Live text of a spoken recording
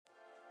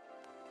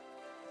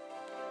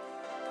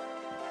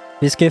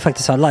Vi ska ju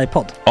faktiskt ha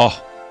livepodd. Ja,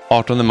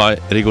 18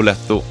 maj,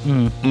 Rigoletto.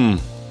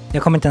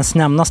 Jag kommer inte ens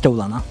nämna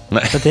stolarna.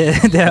 Nej. För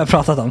det har jag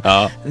pratat om.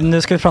 Ja.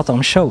 Nu ska vi prata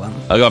om showen.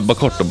 Ja, bara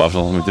kort då, bara för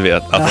de som inte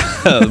vet.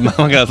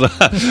 Man kan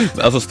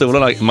alltså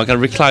stolarna, man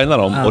kan reclina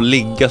dem och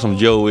ligga som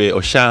Joey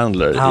och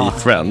Chandler i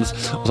Friends.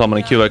 Och så har man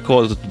en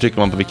QR-kod och så trycker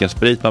man på vilken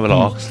sprit man vill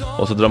ha.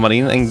 Och så drar man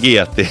in en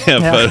GT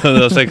för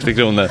 160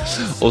 kronor.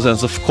 Och sen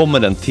så kommer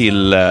den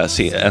till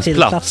ens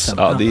plats.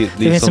 Ja, det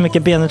finns så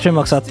mycket benutrymme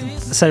också att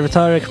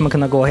servitörer kommer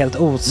kunna gå helt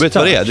ostört. Vet du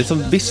vad det är? Det är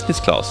som business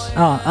class.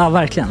 Ja,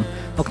 verkligen.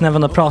 Och när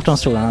man då pratar om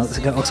stolarna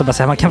så kan jag också bara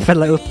säga att man kan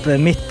fälla upp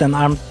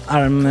mitten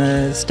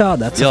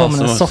armstödet så får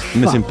man en soffa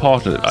med sin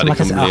partner. Ja, det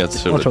kommer bli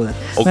helt otroligt.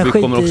 Och men vi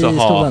kommer också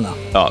stolarna.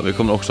 vi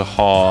kommer också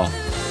ha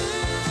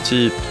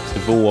typ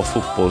 2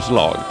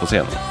 fotbollslag på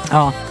scenen.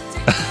 Ja.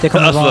 Det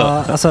kommer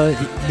vara, alltså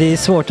det är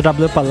svårt att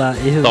rabbla upp alla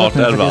i huvudet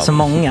nu för det är så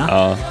många.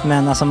 Ja.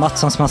 Men alltså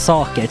Mattssons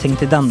massaker, tänk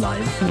till den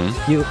live.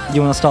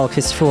 Jonas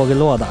Dahlqvists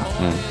frågelåda.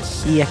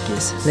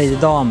 Ekis, Lady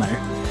Damer.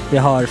 Vi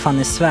har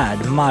Fanny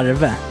Svärd,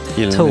 Marve,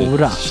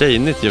 Tora.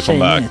 Tjejnytt gör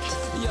comeback.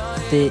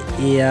 Det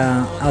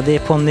är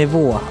på en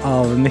nivå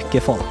av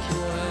mycket folk.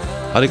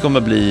 Ja, det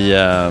kommer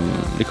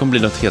bli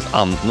något helt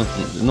annat.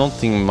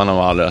 Någonting man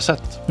har aldrig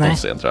sett på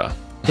scen, tror jag.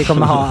 Vi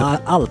kommer ha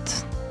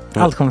allt.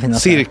 Allt kommer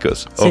finnas.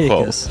 Cirkus.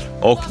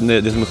 Och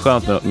det som är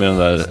skönt med de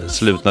där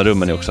slutna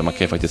rummen är också att man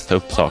kan ju faktiskt ta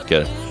upp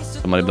saker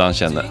som man ibland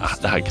känner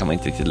det här kan man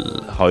inte riktigt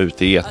ha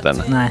ute i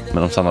etern. Nej.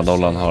 Men om Sanna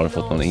Dollan har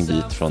fått någon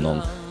invit från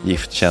någon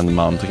giftkänd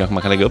man så kanske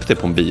man kan lägga upp det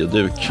på en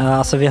bioduk. Ja,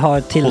 alltså vi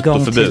har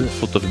tillgång till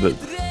fotoförbud.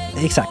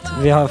 Exakt,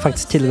 vi har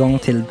faktiskt tillgång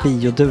till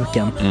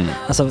bioduken.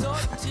 Alltså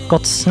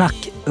gott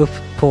snack upp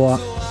på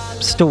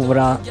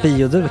stora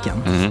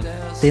bioduken.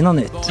 Det är något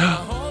nytt.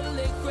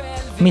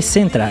 Missa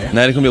inte det här.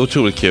 Nej, det kommer bli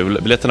otroligt kul.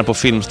 Biljetterna på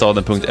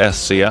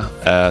filmstaden.se.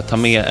 Ta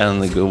med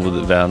en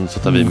god vän så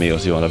tar vi med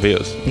oss Johan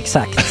Rabaeus.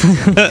 Exakt.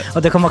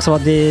 Och det kommer också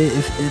vara det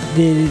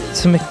är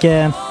så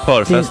mycket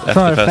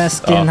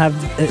förfest i den här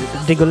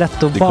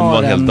Rigoletto-baren. Det kommer vara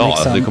en hel dag.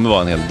 Liksom. Det kommer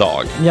vara en hel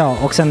dag. Ja,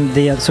 och sen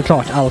det är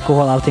såklart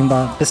alkohol, allting.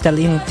 Bara beställ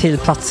in till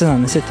platserna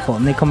ni sitter på.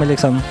 Ni kommer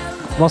liksom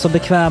vara så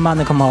bekväma,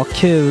 ni kommer ha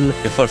kul.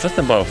 Är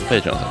förfesten bara för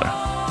Patreon eller?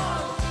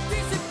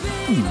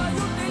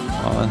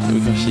 Ja,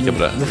 vi kan kika på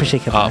det. Vi får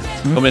kika på det.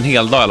 Det kommer en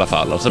hel dag i alla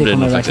fall. Och så blir det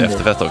någon slags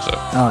efterfest också.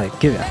 Ja,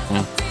 gud ja.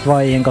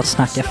 Vad är en gott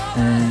snack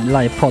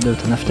livepodd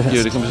utan efterfest?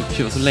 Gud, det kommer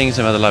bli så länge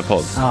sedan vi hade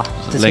livepodd. Ja,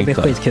 det ska bli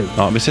skitkul.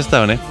 Ja, vi ses där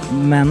hörni.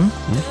 Men,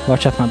 var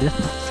köper man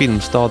biljetterna?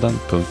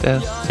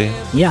 Filmstaden.se.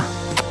 Ja,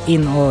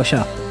 in och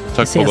köp.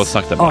 Tack på gott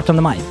snack där.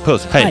 18 maj.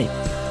 Puss, hej.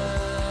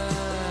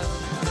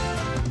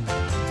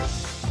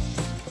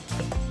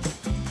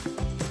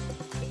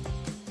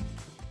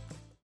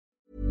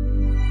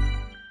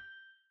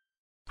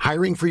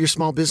 Hiring for your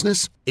small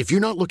business? If you're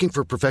not looking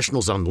for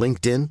professionals on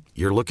LinkedIn,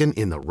 you're looking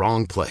in the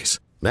wrong place.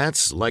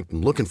 That's like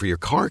looking for your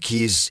car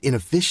keys in a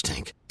fish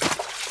tank.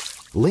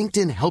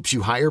 LinkedIn helps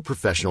you hire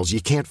professionals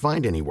you can't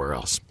find anywhere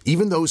else,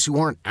 even those who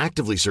aren't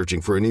actively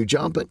searching for a new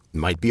job but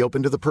might be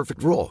open to the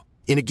perfect role.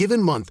 In a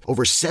given month,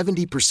 over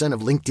 70%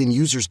 of LinkedIn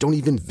users don't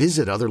even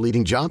visit other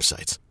leading job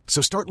sites.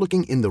 So start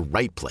looking in the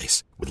right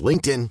place. With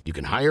LinkedIn, you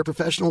can hire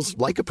professionals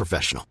like a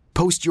professional.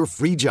 Post your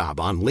free job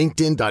on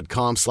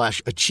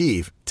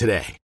linkedin.com/achieve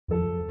today.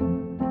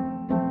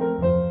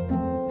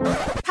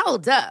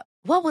 Hold up.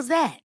 What was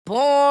that?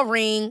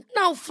 Boring.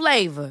 No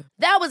flavor.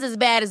 That was as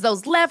bad as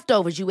those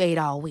leftovers you ate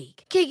all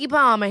week. Keke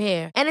Palmer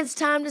here. And it's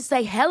time to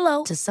say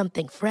hello to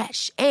something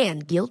fresh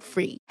and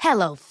guilt-free.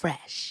 Hello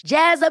Fresh.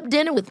 Jazz up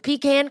dinner with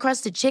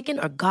pecan-crusted chicken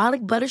or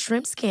garlic butter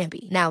shrimp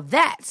scampi. Now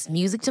that's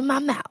music to my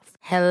mouth.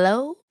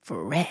 Hello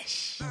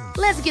Fresh.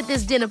 Let's get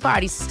this dinner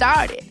party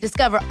started.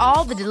 Discover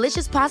all the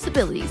delicious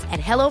possibilities at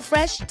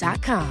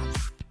hellofresh.com.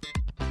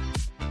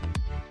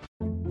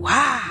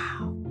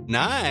 Wow.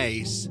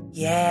 Nice.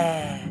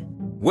 Yeah.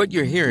 What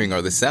you're hearing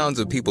are the sounds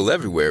of people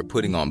everywhere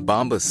putting on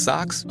Bombas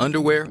socks,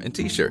 underwear, and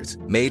T-shirts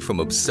made from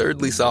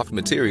absurdly soft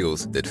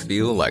materials that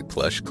feel like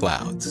plush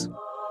clouds.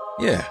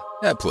 Yeah,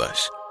 that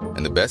plush.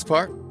 And the best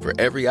part? For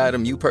every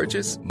item you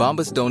purchase,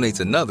 Bombas donates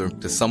another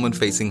to someone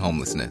facing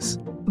homelessness.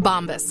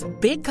 Bombas.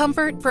 Big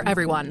comfort for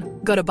everyone.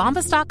 Go to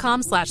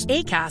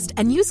bombas.com/ACAST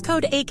and use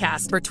code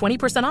ACAST for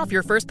 20% off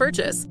your first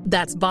purchase.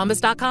 That's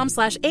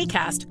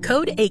bombas.com/ACAST.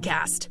 Code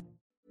ACAST.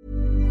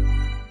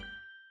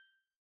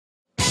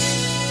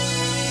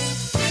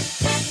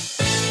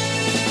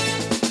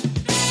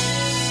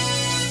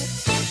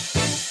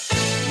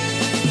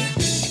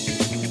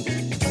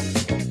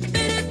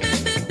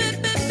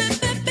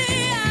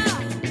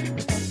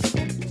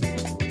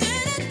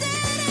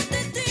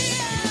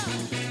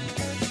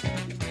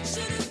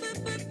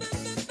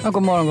 Ja,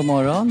 god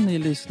morgon. Ni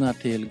lyssnar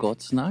till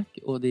Gott Snack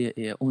och det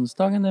är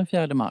onsdagen den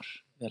 4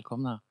 mars.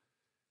 Välkomna.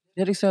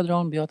 Erik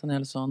Söderholm, Beata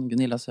Nelson,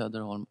 Gunilla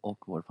Söderholm och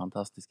vår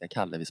fantastiska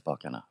Kalle vid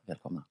spakarna.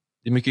 Välkomna.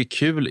 Det är mycket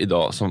kul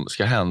idag som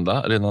ska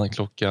hända. Redan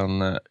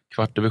klockan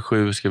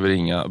 6:15 ska vi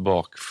ringa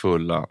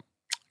bakfulla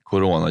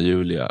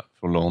Corona-Julia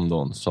från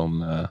London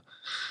som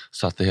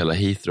satte hela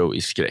Heathrow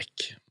i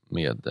skräck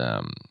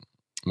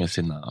med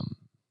sina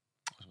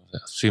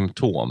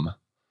symptom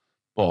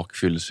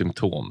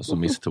bakfyllsymptom som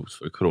misstogs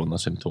för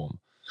coronasymptom.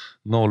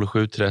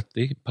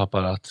 07.30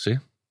 paparazzi,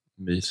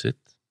 mysigt.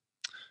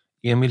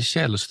 Emil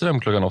Källström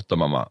klockan 8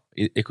 mamma,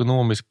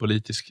 ekonomisk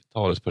politisk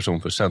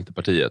talesperson för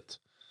Centerpartiet.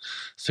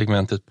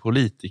 Segmentet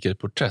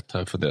politikerporträtt har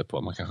jag funderat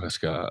på. Man kanske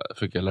ska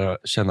försöka lära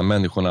känna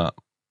människorna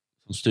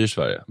som styr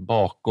Sverige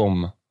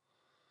bakom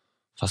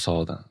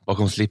fasaden,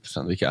 bakom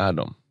slipsen. Vilka är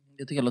de?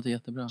 Jag tycker det låter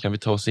jättebra. Kan vi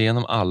ta oss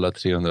igenom alla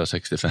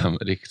 365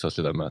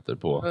 riksdagsledamöter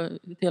på...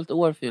 Ett helt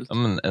år fyllt. Ja,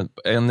 men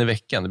en i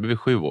veckan, det blir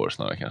 7 år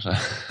snarare kanske.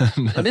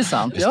 Ja, det är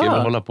sant. Vi ska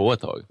väl hålla på ett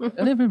tag.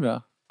 Ja, det blir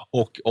bra.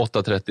 Och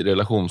 8.30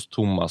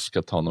 relations-Thomas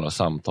ska ta några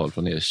samtal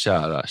från er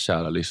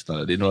kära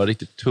lyssnare. Det är några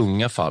riktigt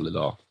tunga fall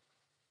idag.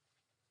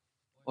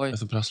 Oj. Jag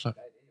så prasslar.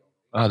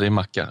 Det är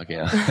Macka.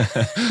 Okay.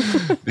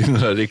 Det är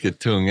några riktigt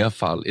tunga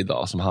fall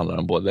idag som handlar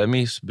om både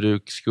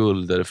missbruk,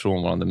 skulder,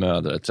 frånvarande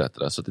mödrar etc.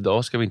 Så att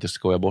idag ska vi inte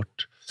skoja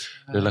bort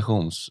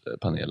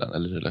relationspanelen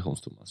eller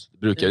relations-Thomas. Det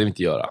brukar vi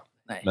inte göra.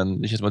 Nej.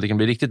 Men det känns som att det kan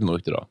bli riktigt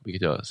mörkt idag,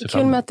 vilket jag ser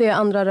fram emot. Kul med att det är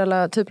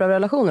andra typer av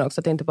relationer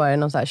också, att det inte bara är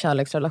någon så här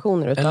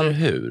kärleksrelationer, utan eller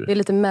hur? Det är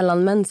lite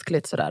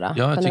mellanmänskligt sådär. Ja,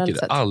 jag tycker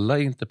det. Alla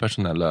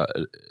interpersonella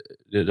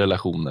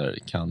relationer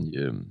kan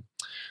ju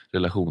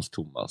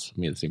relations-Thomas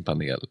med sin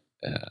panel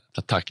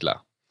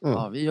tackla.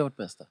 Ja, vi gör vårt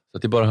bästa. Så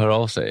att det är bara att höra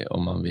av sig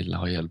om man vill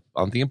ha hjälp.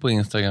 Antingen på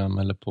Instagram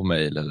eller på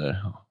mail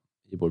eller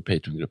i vår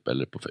Patreon-grupp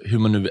eller på hur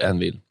man nu än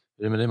vill.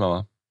 Hur är det med dig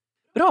mamma?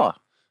 Bra!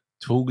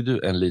 Tog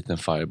du en liten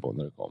fireball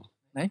när du kom?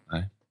 Nej.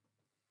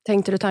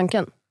 Tänkte du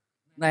tanken?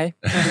 Nej,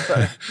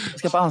 jag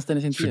ska på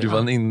anställningsintervju. För du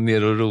var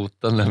ner och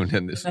rotade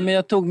nämligen. Nej, men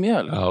jag tog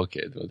mjölk. Ja,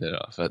 okej, det var det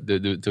då. Så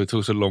du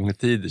tog så lång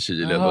tid i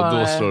kylen och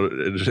då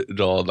slår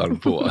radarn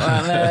på.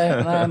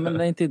 nej, men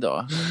det är inte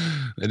idag.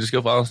 Nej, du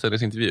ska på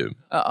anställningsintervju.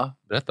 Ja.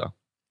 Berätta.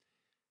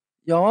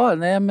 Ja,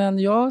 nej, men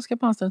jag ska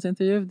på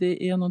anställningsintervju.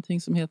 Det är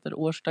någonting som heter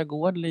Årsta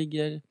gård.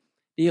 Det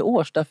är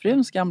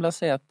Årstafruns gamla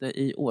säte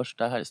i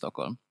Årsta här i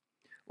Stockholm.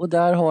 Och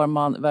där har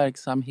man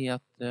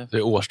verksamhet... Det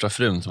är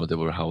Årstafrun som att det är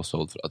vår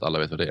household för att alla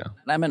vet vad det är.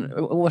 Nej, men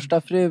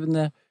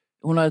Årstafrun,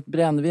 hon har ett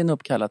brännvin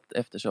uppkallat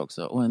efter sig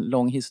också och en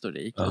lång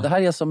historik. Ja. Och det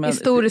här är som en...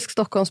 Historisk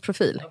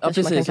Stockholmsprofil. Ja,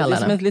 precis. Man kan kalla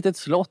det är som ett litet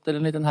slott eller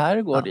en liten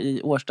herrgård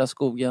i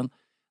Årstaskogen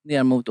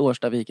ner mot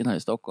Årstaviken här i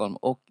Stockholm.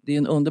 Och det är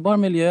en underbar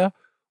miljö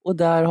och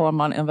där har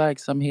man en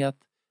verksamhet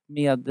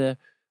med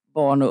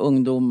barn och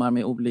ungdomar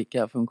med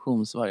olika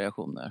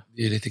funktionsvariationer.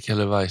 Det är lite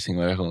Kalle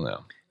Weising-variationer,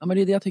 ja. Ja, men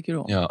det är det jag tycker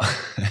om. Ja,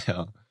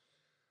 ja.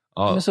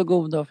 De är så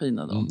goda och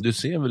fina då. Du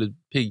ser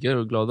väldigt piggare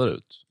och gladare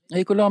ut. Jag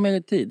gick och la mig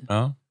i tid.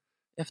 Ja.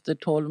 Efter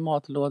 12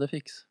 matlådor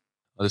fix.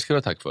 Ja, det ska du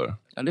ha tack för.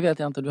 Ja, det vet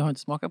jag inte. Du har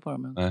inte smakat på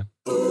dem än. Nej.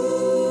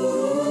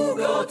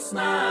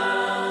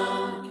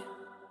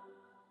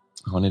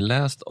 Har ni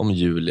läst om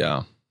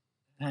Julia?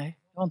 Nej,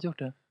 jag har inte gjort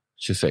det.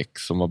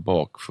 26 som var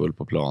bakfull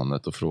på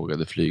planet och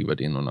frågade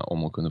flygvärdinnorna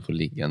om hon kunde få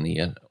ligga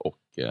ner och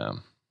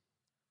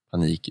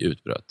panik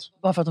utbröt.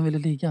 Bara för att de ville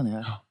ligga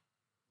ner? Ja.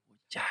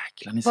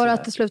 Jäklar, ni bara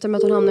att det slutar med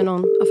att hon hamnar i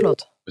någon...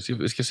 förlåt.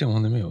 Vi ska se om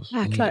hon är med oss.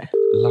 Jäklar.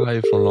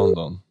 Live från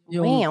London.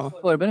 Jo,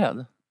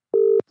 förberedd.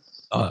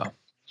 Ja.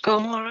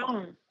 God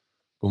morgon.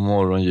 God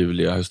morgon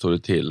Julia, hur står det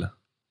till?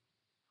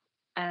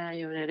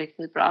 Jo, det är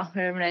riktigt bra.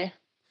 Hur är det med dig?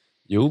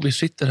 Jo, vi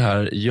sitter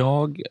här,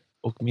 jag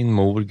och min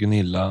mor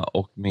Gunilla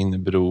och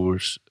min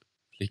brors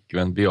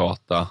flickvän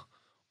Beata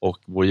och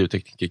vår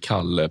ljudtekniker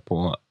Kalle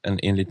på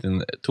en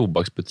liten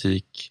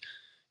tobaksbutik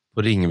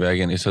på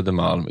Ringvägen i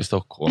Södermalm i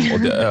Stockholm och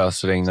det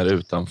ösregnar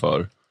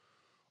utanför.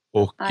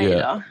 Och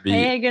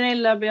hej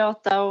Gunilla,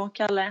 Beata och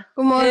Kalle.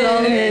 God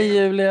morgon. Hej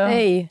Julia.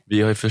 Hej.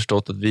 Vi har ju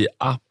förstått att vi är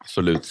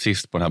absolut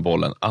sist på den här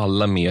bollen.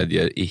 Alla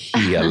medier i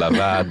hela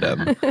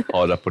världen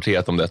har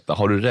rapporterat om detta.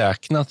 Har du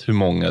räknat hur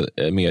många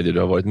medier du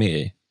har varit med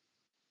i?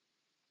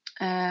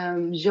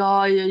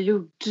 Ja, jag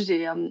gjorde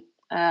det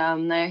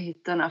när jag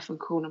hittade den här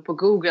funktionen på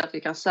Google att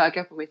vi kan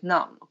söka på mitt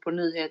namn och på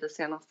nyheter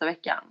senaste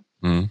veckan.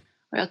 Mm.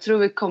 Och jag tror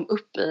vi kom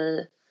upp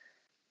i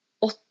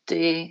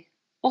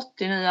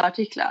 80 nya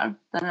artiklar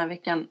den här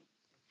veckan.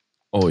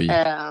 Oj.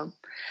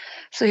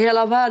 Så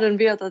hela världen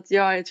vet att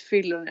jag är ett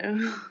fyllo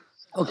nu.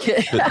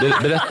 Okej.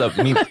 Berätta,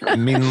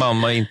 min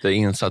mamma är inte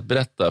insatt.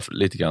 Berätta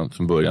lite grann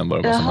från början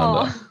bara vad som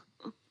hände.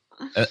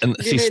 En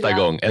sista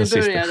gång. Det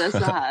började så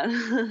här.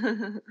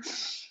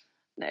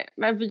 Nej,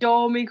 men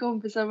jag och min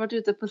kompis har varit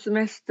ute på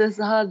semester,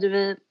 så hade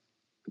vi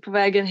på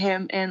vägen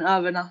hem en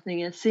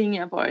övernattning i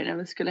Singapore när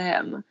vi skulle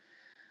hem.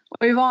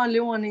 Och i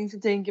vanlig ordning så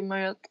tänker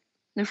man ju att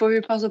nu får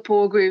vi passa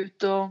på att gå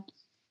ut och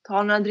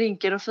ta några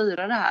drinkar och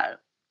fira det här.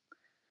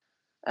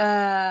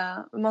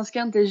 Man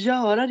ska inte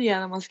göra det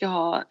när man ska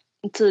ha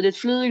en tidigt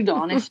flyg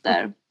dagen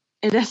efter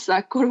i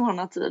dessa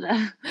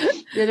coronatider.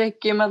 Det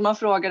räcker med att man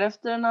frågar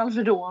efter en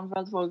Alvedon för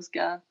att folk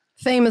ska...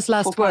 Famous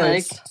last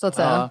words, så att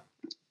säga.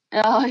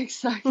 Ja,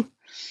 exakt.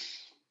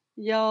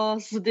 Ja,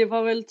 så det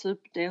var väl typ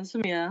det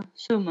som är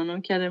summan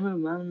och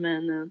kardemumman,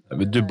 men...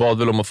 Du bad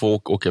väl om att få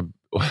åka och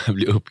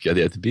bli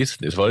uppgraderad till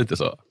business, var det inte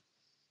så?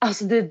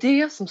 Alltså det är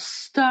det som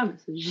stör mig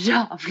så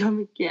jävla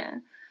mycket.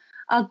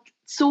 Att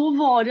så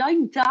var det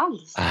inte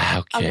alls.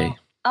 Okej.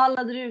 Alltså,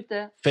 alla där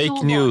ute, Fake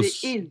så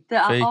news. var det inte.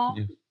 Fake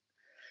news.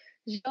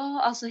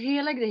 Ja, alltså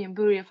hela grejen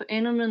börjar för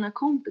en av mina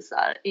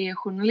kompisar är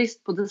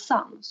journalist på The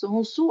Sun. Så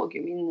hon såg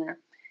ju min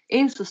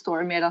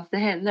Insta-story medan det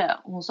hände.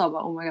 Och hon sa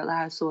bara, oh my god, det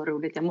här är så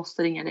roligt, jag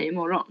måste ringa dig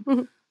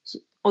imorgon.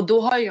 Och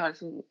då har jag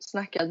liksom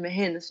snackat med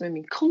henne som är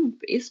min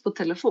kompis på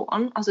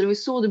telefon. Alltså det var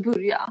så det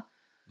började.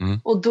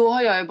 Och då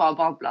har jag ju bara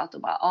babblat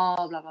och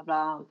bara bla bla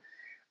bla.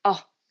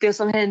 Det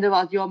som hände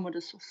var att jag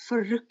mådde så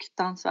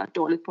fruktansvärt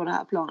dåligt på det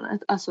här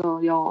planet. Alltså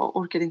jag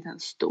orkade inte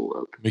ens stå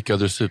upp. Mycket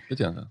hade du supit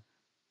egentligen?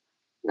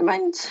 Nej,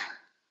 men,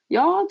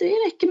 ja, det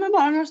räcker med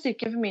bara några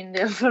stycken för min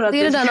del. För att det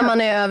är det där när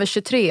man är över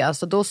 23,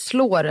 alltså då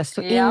slår det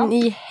så in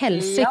i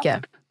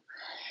helsike.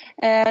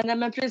 Nej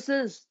men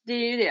precis, det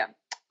är ju det.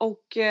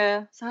 Och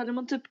så hade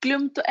man typ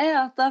glömt att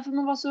äta för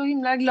man var så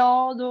himla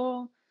glad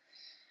och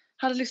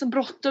hade liksom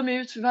bråttom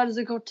ut för vi hade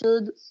så kort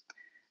tid.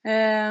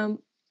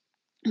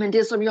 Men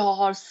det som jag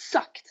har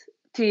sagt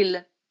till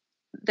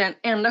den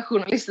enda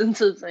journalisten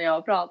typ som jag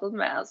har pratat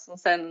med som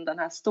sen den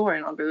här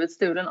storyn har blivit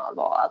stulen av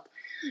var att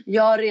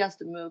jag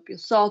reste mig upp, jag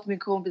sa till min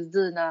kompis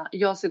Dina,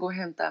 jag ska gå och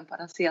hämta en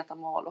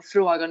paracetamol och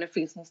fråga om det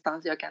finns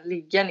någonstans jag kan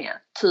ligga ner.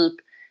 Typ,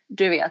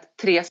 du vet,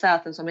 3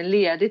 säten som är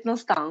ledigt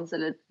någonstans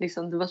eller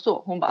liksom det var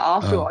så. Hon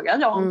bara, fråga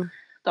dem.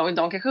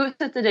 De kanske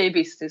sätter dig i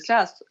business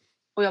class.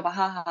 Och jag bara,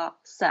 haha,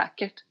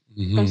 säkert.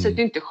 De sätter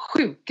ju inte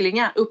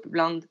sjuklingar upp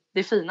bland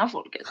det fina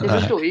folket. Det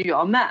förstår ju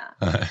jag med.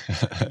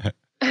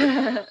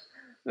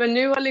 Men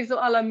nu har liksom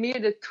alla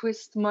medier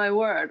twist my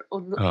word.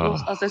 Och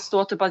alltså det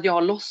står typ att jag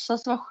har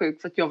låtsats vara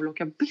sjuk för att jag vill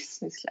åka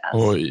business class.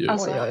 Oj.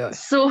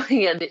 Så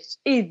är det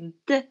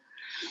inte.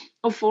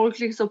 Och folk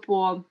liksom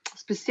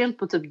speciellt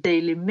på typ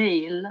Daily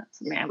Mail,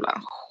 som är en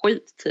jävla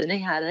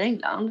skittidning här i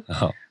England.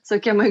 Så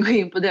kan man gå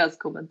in på deras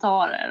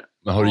kommentarer.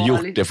 Men har du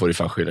gjort det får du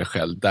fan skylla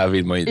själv. Där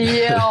vill man ju inte.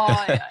 Ja.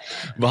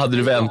 Vad hade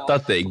du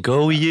väntat dig?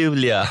 Go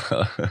Julia!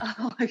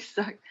 Ja,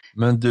 exakt.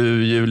 Men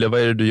du Julia,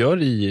 vad är det du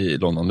gör i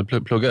London?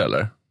 Du pluggar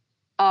eller?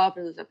 Ja,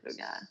 precis, jag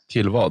pluggar.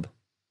 Till vad?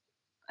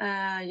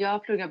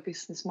 Jag pluggar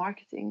business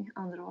marketing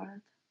andra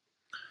året.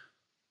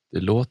 Det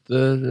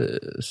låter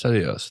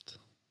seriöst.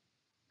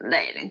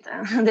 Nej, det är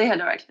inte. Det är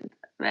det verkligen inte.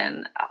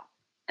 Men ja,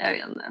 jag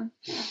vet inte.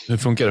 Hur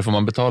funkar det? Får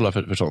man betala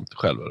för sånt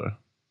själv eller?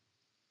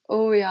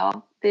 Oh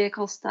ja, det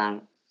kostar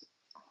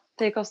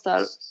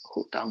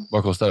skjortan.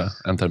 Vad kostar det?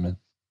 En termin?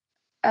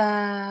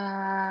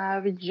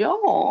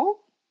 Ja,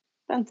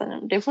 vänta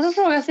nu. Det får du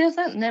fråga sig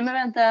sen. Nej men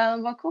vänta,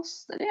 vad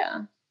kostar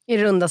det? I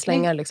runda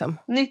slängar liksom.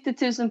 90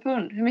 000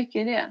 pund. Hur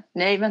mycket är det?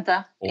 Nej,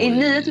 vänta.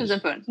 9 000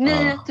 pund. 9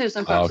 000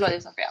 pund slår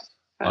jag så fel.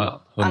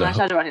 Annars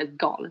hade det varit helt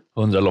galet.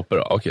 100 loppor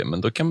då? Okej,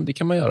 men det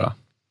kan man göra.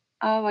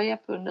 Ja, vad är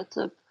pundet?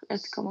 Typ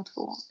 1,2.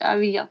 Jag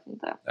vet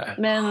inte.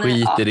 Men,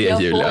 skit i det,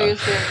 jag Julia. Får ju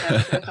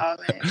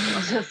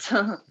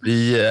se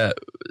mig.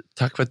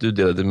 Tack för att du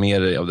delade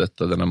med dig av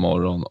detta denna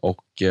morgon.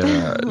 Och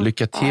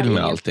lycka till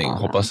med allting.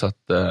 Hoppas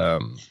att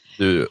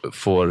du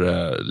får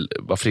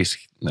vara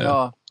frisk nu.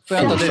 Ja.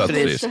 Skönt att du är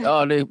frisk.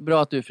 Ja, det är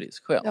bra att du är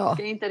frisk. Skönt. Jag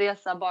ska inte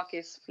resa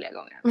bakis fler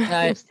gånger.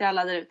 Nej. Till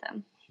alla där ute.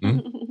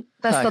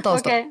 Bästa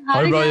tas då.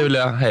 Ha det bra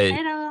Julia. Hej.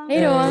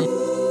 Hej då.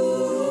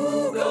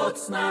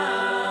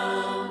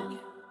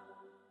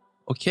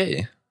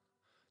 Okej.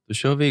 Då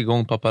kör vi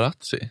igång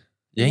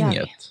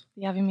paparazzi-gänget.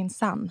 Det gör vi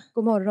minsann.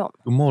 God morgon.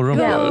 God morgon.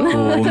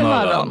 God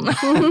morgon.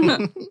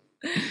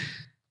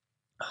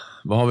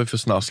 Vad har vi för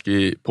snask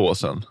i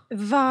påsen?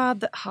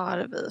 Vad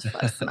har vi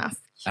för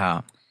snask?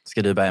 Ja.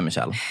 Ska du börja,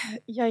 Michelle?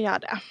 Jag gör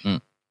det.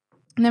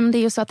 Nej, men det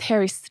är ju så att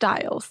Harry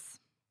Styles,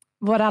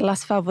 vår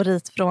allas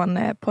favorit från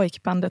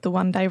pojkbandet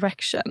One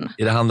Direction.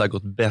 Är det han där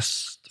gått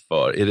bäst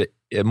för? Är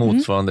det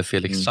motsvarande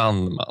Felix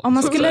Sandman? Om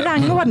man skulle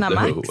rangordna,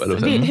 Max,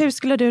 hur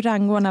skulle du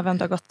rangordna vem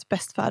du har gått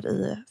bäst för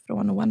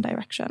från One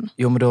Direction?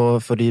 Jo, men då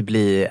får det ju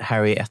bli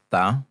Harry 1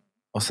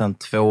 och sen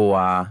 2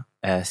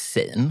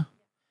 Zayn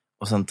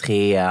och sen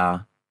 3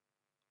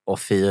 och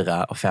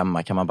 4 och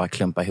 5 kan man bara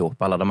klumpa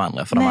ihop alla de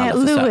andra. För nej,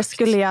 de Louis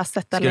skulle jag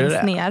sätta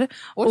längst ner.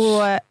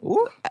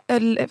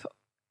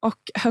 Och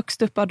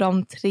högst upp av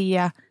de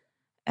 3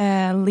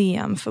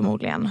 Liam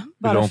förmodligen.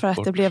 Bara för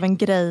att det blev en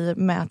grej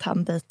med att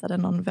han dejtade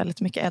någon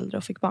väldigt mycket äldre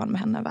och fick barn med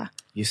henne, va?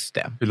 Just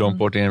det. Hur långt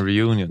bort är en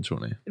reunion, tror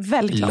ni?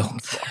 Väldigt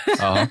långt.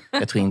 Ja,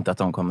 jag tror inte att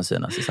de kommer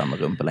synas i samma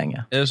rum på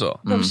länge. Är det så?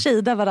 De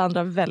kidar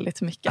varandra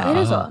väldigt mycket. Är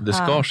det så? Det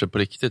skar sig på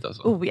riktigt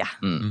alltså? Oh ja.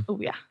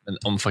 Men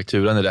om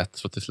fakturan är rätt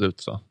så till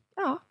slut så?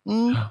 Ja.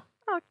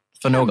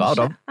 För några av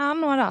dem? Ja,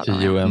 några av dem.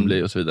 10 och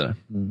Wembley och så vidare.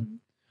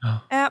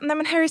 Nej,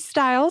 men Harry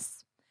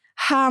Styles,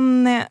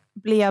 han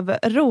blev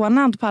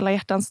rånad på alla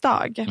hjärtans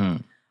dag.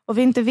 Och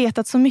vi har inte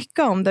vetat så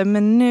mycket om det,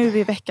 men nu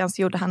i veckan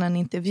så gjorde han en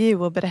intervju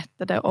och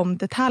berättade om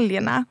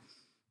detaljerna.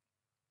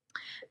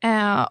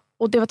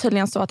 Och det var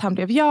tydligen så att han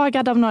blev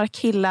jagad av några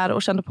killar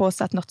och kände på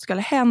sig att något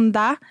skulle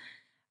hända.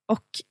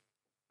 Och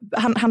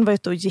han var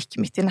ute och gick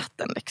mitt i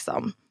natten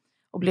liksom.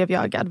 Och blev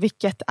jagad,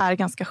 vilket är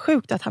ganska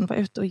sjukt att han var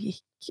ute och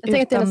gick jag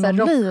tänkte utan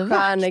någon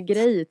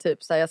rockstjärnegrej,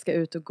 typ så här, jag ska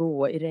ut och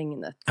gå i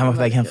regnet. Han var på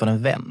väg hem från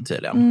en vän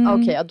tydligen.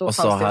 Okay, då och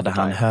så hade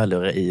han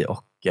hörlurar i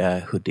och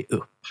hoodie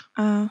upp.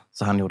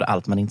 Så han gjorde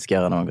allt man inte ska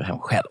göra när man går hem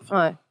själv.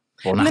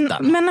 På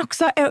natten. Men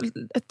också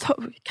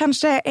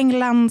kanske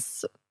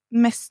Englands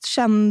mest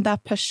kända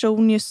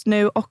person just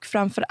nu och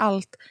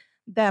framförallt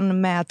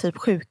den med typ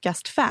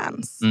sjukast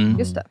fans.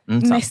 Just det.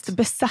 Mest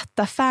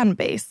besatta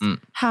fanbase.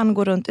 Han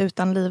går runt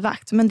utan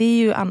livvakt. Men det är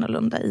ju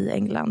annorlunda i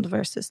England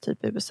versus typ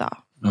USA.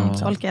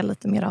 Folk är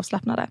lite mer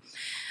avslappnade.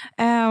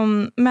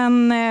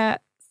 Men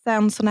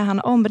sen så när han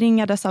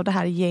omringades av det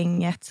här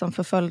gänget som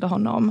förföljde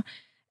honom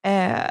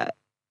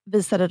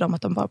visade de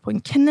att de var på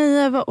en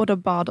kniv och då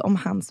bad om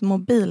hans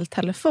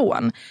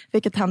mobiltelefon.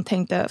 Vilket han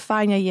tänkte,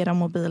 fine, jag ger dem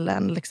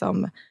mobilen,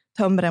 liksom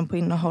tömmer den på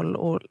innehåll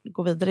och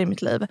går vidare i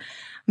mitt liv.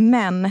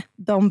 Men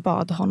de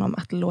bad honom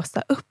att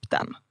låsa upp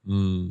den.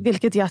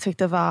 Vilket jag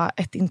tyckte var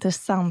ett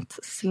intressant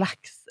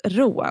slags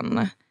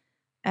rån.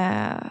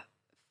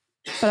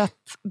 För att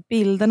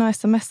bilden och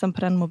sms'en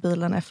på den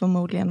mobilen är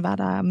förmodligen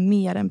värda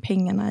mer än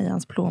pengarna i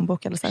hans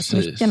plånbok eller så här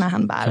smyckena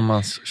han bär. Kan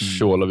man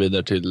tjåla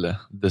vidare till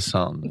The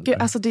Sun? Gud,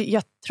 alltså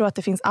jag tror att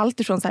det finns allt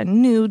ifrån så här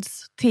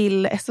nudes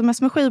till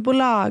sms med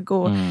skivbolag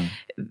och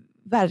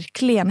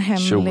verkligen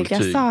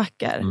hemliga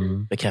saker.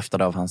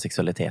 Bekräftad av hans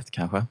sexualitet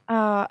kanske.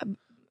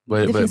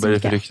 Vad är det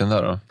för rykten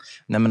där då?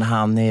 Nej, men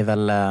han är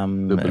väl...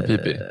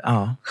 Dubbelpipig?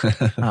 Ja,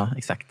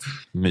 exakt.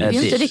 Det är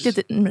ju inte riktigt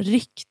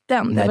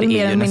rykten. Nej, det är väl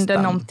mer eller mindre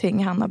nästan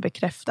någonting han har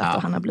bekräftat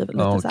och han har blivit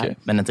lite så här.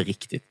 Men inte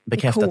riktigt.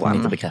 Bekräftat men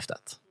inte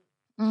bekräftat.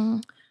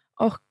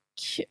 Och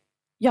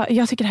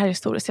jag tycker det här är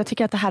historiskt. Jag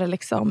tycker att det här är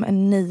liksom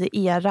en ny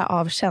era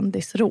av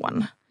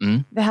kändisrån.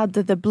 Vi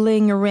hade The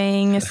Bling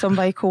Ring som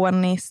var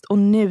ikoniskt och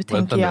nu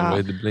tänker jag... Vad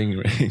är The Bling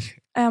Ring?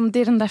 Det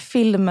är den där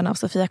filmen av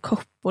Sofia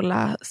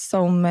Coppola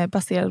som är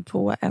baserad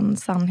på en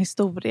sann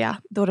historia.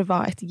 Då det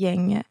var ett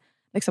gäng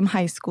liksom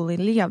high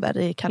school-elever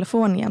i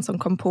Kalifornien som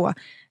kom på,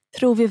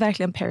 tror vi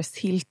verkligen Paris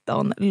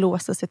Hilton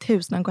låser sitt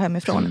hus när han går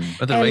hemifrån?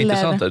 Det var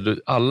intressant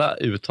där. Alla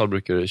uttal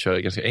brukar köra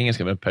ganska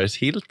engelska, men Paris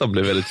Hilton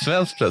blev väldigt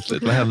svensk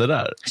plötsligt. Vad hände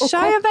där? Kör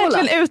jag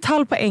verkligen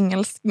uttal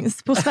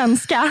på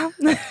svenska?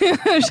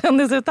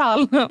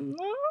 Kändisuttal.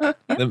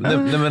 Det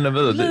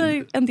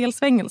blir en del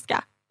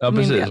svengelska. Ja,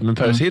 precis. Men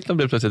Paris Hilton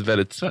blev plötsligt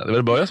väldigt svensk. Det var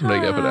det bara jag som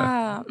reagerade på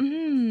det.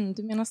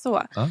 Du menar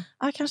så? Ja,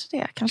 kanske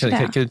det. Kan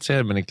du inte säga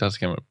det med Niklas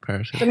Kammer?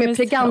 Paris Hilton. De är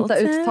preganta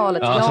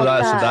uttalet. Ja,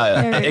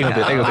 sådär. En gång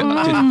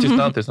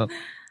till. Tystnad.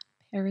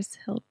 Paris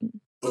Hilton.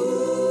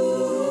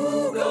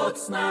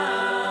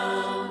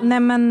 Nej,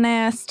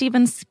 men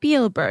Steven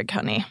Spielberg,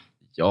 hörni.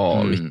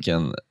 Ja,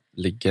 vilken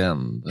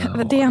legend.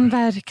 Det är han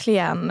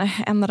verkligen.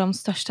 En av de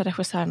största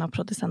regissörerna och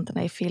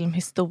producenterna i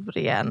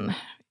filmhistorien.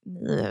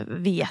 Ni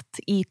vet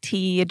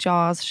E.T.,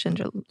 Jaws,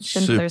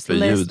 Schindler's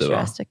List,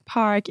 Jurassic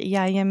Park,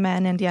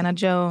 jajamän, Indiana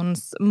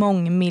Jones,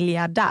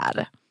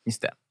 mångmiljardär.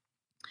 Just det.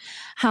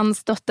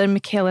 Hans dotter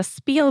Michaela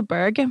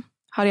Spielberg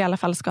har i alla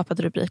fall skapat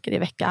rubriker i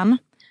veckan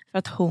för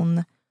att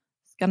hon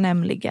ska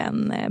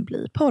nämligen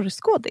bli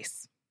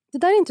porrskådis. Det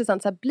där är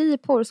intressant, så här, bli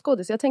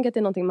porrskådis. Jag tänker att det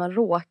är någonting man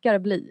råkar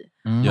bli.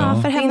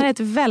 Ja, för henne är det ett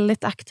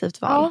väldigt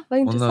aktivt val. Ja, vad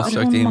intressant. Hon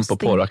har sökt in på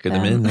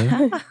porrakademin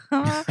nu.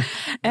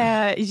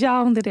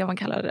 Ja, om det är det man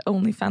kallar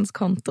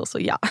OnlyFans-konto, så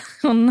ja,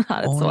 hon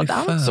har ett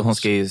sådant. Så hon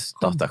ska ju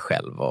starta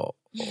själv och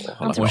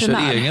hålla på. Hon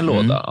kör egen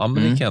låda. Ja,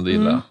 men det kan jag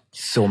gilla.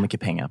 Så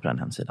mycket pengar på den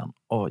hemsidan.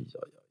 Oj.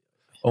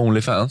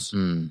 OnlyFans?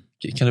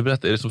 Kan du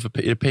berätta,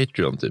 är det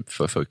Patreon typ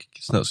för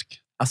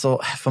snusk? Alltså,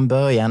 från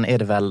början är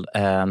det väl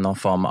någon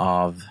form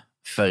av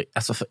för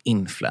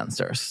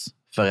influencers.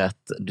 För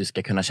att du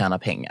ska kunna tjäna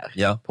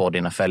pengar på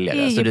dina följare.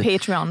 Det är ju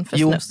Patreon för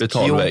snusk.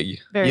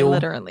 Betalvägg.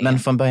 Men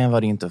från början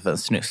var det inte för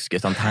snusk.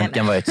 Utan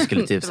tanken var att du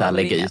skulle typ så här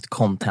lägga ut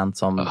content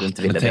som du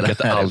inte ville dela. Jag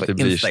tänker att det alltid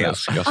blir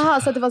snusk.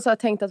 Aha, så att det var så här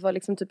tänkt att vara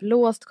liksom typ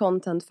låst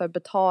content för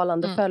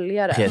betalande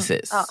följare.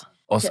 Precis.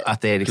 Och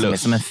att det är liksom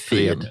som en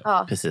feed.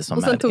 Precis som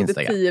och sen tog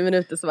Instagram. Det 10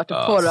 minuter så var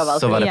det porr av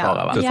allt. Så var det porr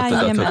av allt.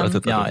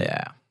 Ja.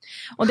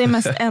 Och det är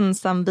mest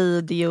ensam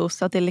video,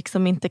 så att det är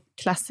liksom inte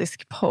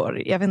klassisk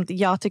porr.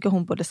 Jag tycker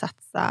hon borde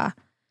satsa.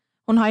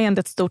 Hon har ju ändå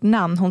ett stort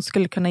namn. Hon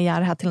skulle kunna göra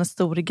det här till en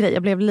stor grej.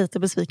 Jag blev lite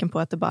besviken på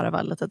att det bara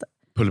var lite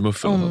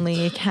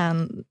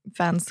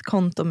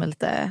OnlyFans-konto med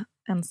lite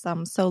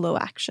ensam solo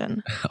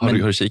action. Har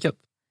du kikat?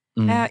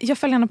 Jag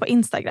följer henne på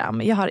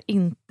Instagram. Jag har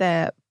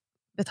inte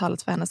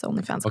betalat för hennes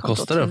OnlyFans-konto. Vad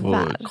kostar det att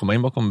komma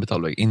in bakom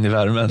betalvägg? In i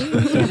värmen?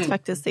 Jag vet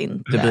faktiskt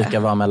inte. Det brukar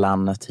vara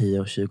mellan $10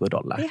 och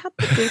 $20. Det hade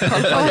du koll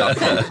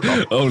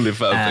på.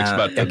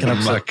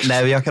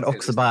 OnlyFans-experten. Jag kan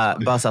också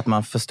bara så att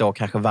man förstår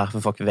kanske varför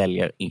folk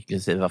väljer,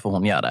 inklusive varför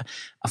hon gör det.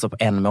 Alltså på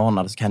en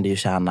månad så kan du ju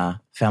tjäna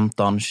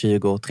 15,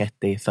 20,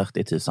 30,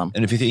 40 000.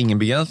 Men det finns ju ingen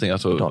begränsning.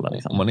 Alltså,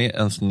 om man är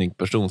en snygg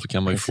person så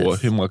kan man ju få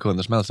hur många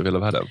kunder som helst i hela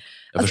världen.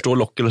 Jag förstår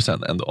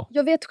lockelsen ändå.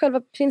 Jag vet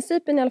själva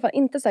principen i alla fall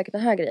inte säkert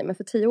den här grejen. Men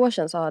för 10 år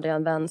sedan så hade jag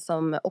en vän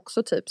som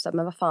också typ så här,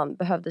 men vad fan,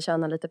 behövde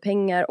tjäna lite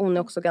pengar. Hon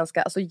är också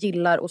ganska,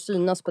 gillar att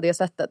synas på det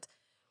sättet.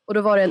 Och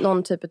då var det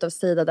någon typ av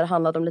sida där det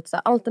handlade om lite så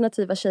här,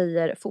 alternativa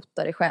tjejer,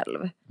 fota dig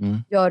själv.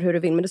 Gör hur du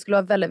vill. Men det skulle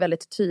vara väldigt,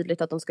 väldigt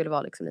tydligt att de skulle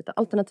vara liksom lite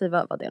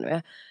alternativa, vad det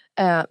nu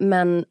är.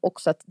 Men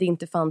också att det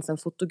inte fanns en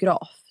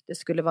fotograf. Det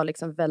skulle vara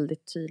liksom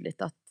väldigt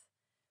tydligt att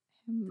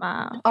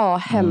Ja,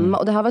 hemma.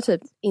 Och det här var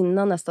typ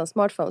innan nästan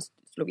smartphones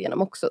slog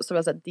igenom också. Så det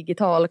var så här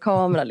digital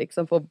kamera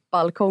liksom på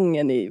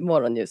balkongen i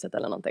morgonljuset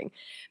eller någonting.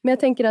 Men jag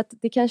tänker att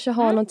det kanske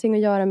har någonting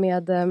att göra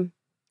med...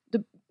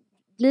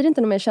 Blir det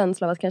inte någon mer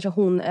känsla av att kanske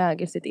hon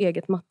äger sitt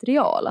eget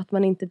material? Att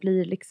man inte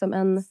blir liksom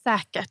en...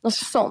 Säkert. Något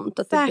sånt.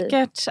 Att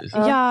Säkert. Det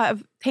blir, Jag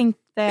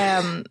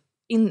tänkte...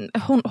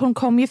 Hon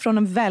kommer ju från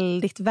en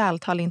väldigt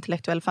vältalig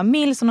intellektuell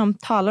familj. Så när hon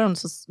talar om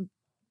så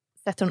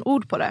sätter hon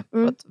ord på det på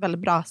ett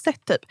väldigt bra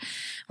sätt typ.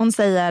 Hon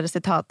säger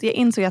citat: jag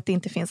insåg att det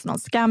inte finns någon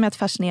skam i att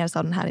fascineras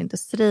av den här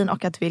industrin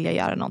och att vilja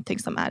göra någonting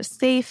som är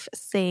safe,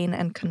 sane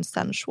and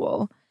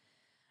consensual.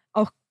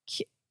 Och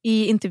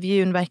i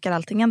intervjun verkar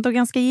allting ändå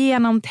ganska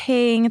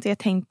genomtänkt. Jag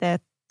tänkte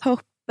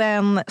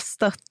toppen,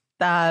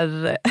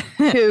 stöttar.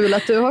 Kul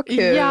att du har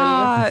kul.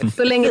 Ja,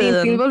 så länge det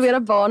inte involverar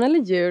barn eller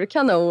djur,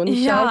 kanon,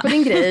 kör på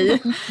din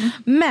grej.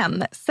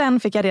 Men sen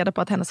fick jag reda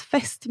på att hennes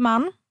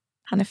fästman,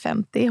 han är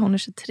 50, hon är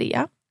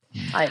 23.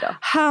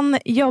 Han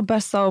jobbar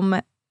som,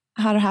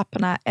 hör och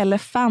häpna,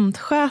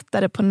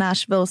 elefantskötare på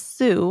Nashville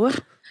Zoo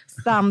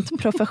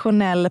samt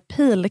professionell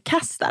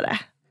pilkastare.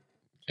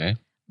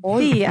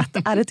 Det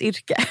är ett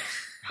yrke.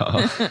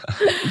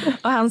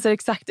 Och han ser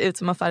exakt ut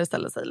som man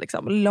föreställer sig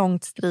liksom.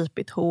 Långt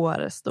stripigt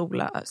hår,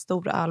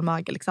 stora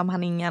ölmage liksom.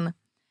 Han är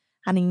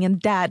ingen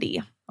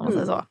daddy om man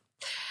säger så.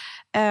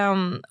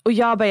 Och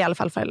jag började i alla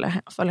fall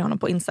följa honom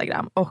på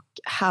Instagram. Och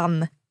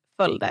han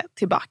följde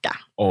tillbaka.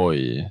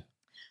 Oj.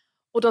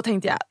 Och då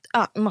tänkte jag,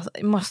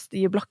 måste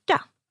ju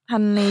blocka.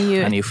 Han är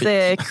ju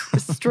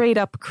ett straight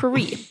up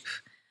creep.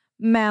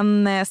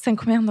 Men sen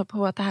kom jag ändå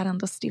på att det här är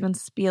ändå Steven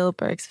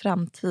Spielbergs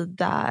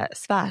framtida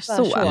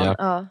svärson.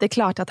 Ja. Det är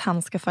klart att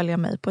han ska följa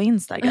mig på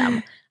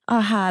Instagram.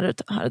 Och här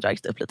har jag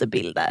dragit upp lite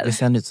bilder. Det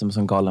ser ut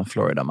som galen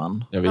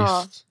Florida-man. Ja,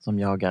 visst. Som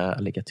jagar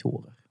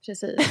alligatorer.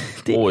 Precis.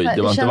 Oj,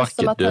 det var inte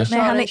vackert. Nej,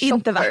 han är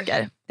inte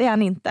vacker. Det är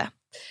han inte.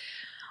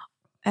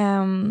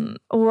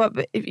 Och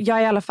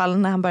jag i alla fall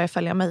när han började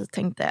följa mig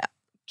tänkte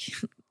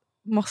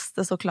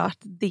måste såklart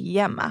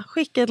DMa.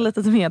 Skicka ett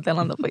litet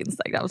meddelande på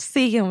Instagram.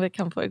 Se om vi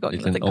kan få igång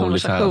lite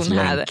konversation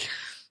här.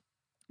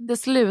 Det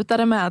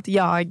slutade med att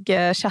jag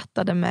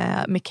chattade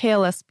med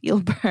Michaela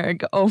Spielberg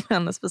om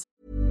hennes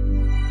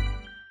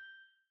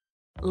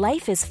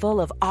Life is full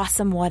of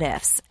awesome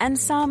what-ifs and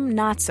some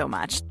not so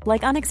much,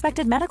 like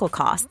unexpected medical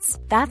costs.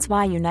 That's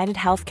why United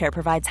Healthcare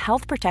provides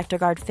Health Protector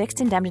Guard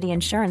fixed indemnity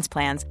insurance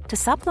plans to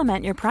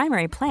supplement your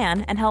primary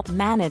plan and help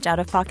manage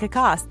out-of-pocket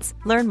costs.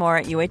 Learn more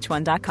at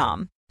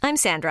uh1.com. I'm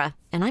Sandra,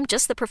 and I'm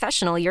just the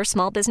professional your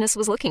small business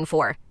was looking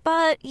for.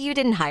 But you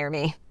didn't hire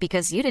me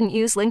because you didn't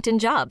use LinkedIn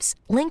Jobs.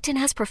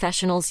 LinkedIn has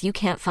professionals you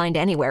can't find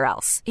anywhere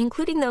else,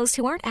 including those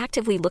who aren't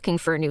actively looking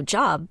for a new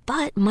job,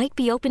 but might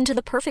be open to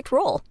the perfect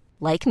role,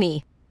 like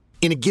me.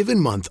 In a given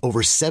month,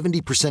 over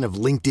 70%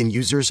 of LinkedIn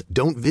users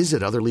don't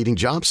visit other leading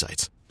job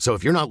sites. So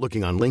if you're not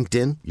looking on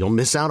LinkedIn, you'll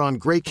miss out on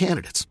great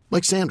candidates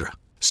like Sandra.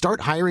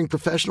 Start hiring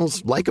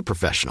professionals like a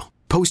professional.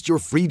 Post your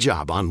free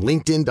job on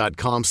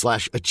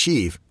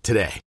linkedin.com/achieve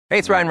today. Hey,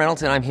 it's Ryan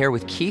Reynolds, and I'm here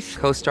with Keith,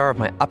 co-star of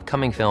my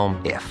upcoming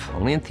film, If,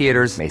 only in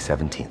theaters May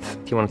 17th.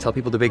 Do you want to tell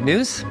people the big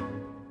news?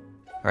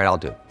 All right,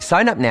 I'll do it.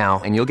 Sign up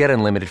now and you'll get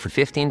unlimited for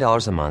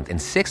 $15 a month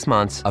and 6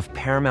 months of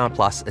Paramount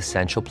Plus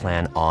Essential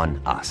Plan on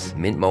us.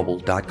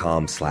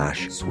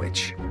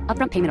 Mintmobile.com/switch.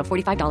 Upfront payment of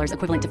 $45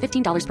 equivalent to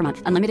 $15 per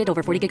month. Unlimited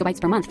over 40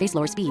 gigabytes per month. Face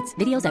lower speeds.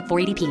 Videos at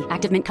 480p.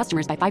 Active Mint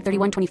customers by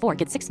 531.24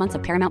 get 6 months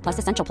of Paramount Plus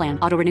Essential Plan.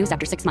 Auto renews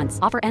after 6 months.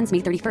 Offer ends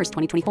May 31st,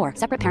 2024.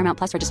 Separate Paramount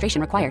Plus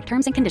registration required.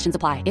 Terms and conditions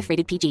apply if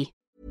rated PG.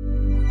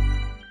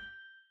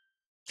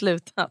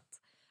 Slutat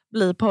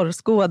bli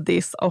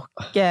porrskådis och...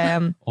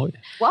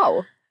 Oj.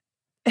 Wow.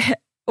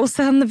 Och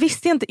sen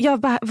visste jag inte, jag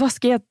bara, vad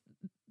ska jag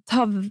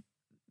ta,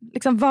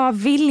 liksom, vad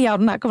vill jag av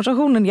den här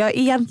konversationen? Jag har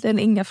egentligen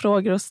inga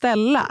frågor att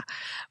ställa.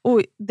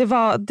 Och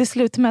det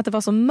slutade med att det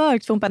var så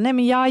mörkt, för hon bara, nej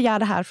men jag gör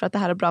det här för att det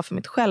här är bra för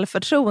mitt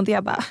självförtroende.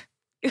 Jag bara,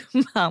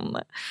 man,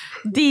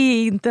 det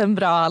är inte en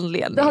bra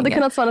anledning. Det hade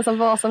kunnat vara nästan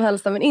vad som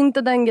helst, men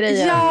inte den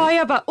grejen. Ja,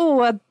 jag bara,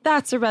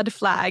 that's a red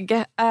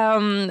flag.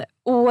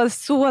 Och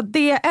så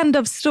det är end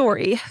of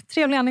story.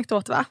 Trevlig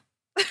anekdot, va?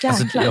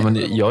 Alltså,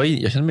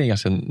 jag känner mig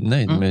ganska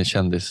nöjd med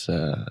kändis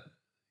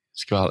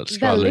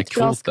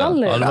skvallerkvoten.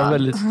 Ja, det var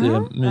väldigt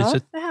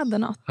mysigt. Ja, det hade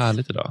något.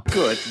 Härligt idag.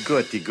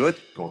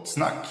 Gott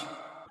snack.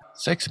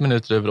 6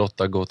 minuter över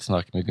 8, gott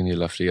snack med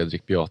Gunilla,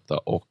 Fredrik, Beata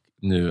och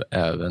nu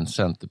även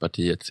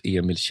Centerpartiets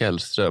Emil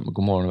Källström.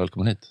 God morgon och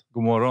välkommen hit.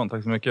 God morgon,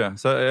 tack så mycket.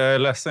 Så jag är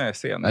ledsen, jag är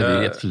sen. Nej, det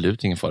är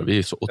absolut ingen fara. Vi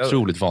är så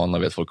otroligt vana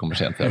vid att folk kommer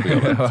sent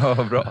här.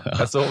 Ja, bra.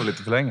 Jag sov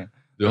lite för länge.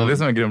 Det är det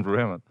som är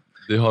grundproblemet.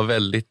 Du har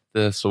väldigt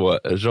så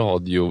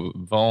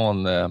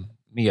radiovan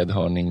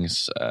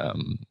medhörnings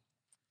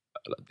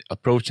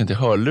approachen till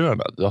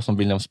hörlurarna. Du har som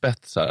William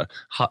Spets här,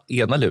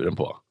 ena luren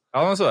på.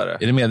 Ja, men så är det.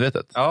 Är det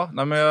medvetet? Ja,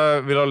 nej, men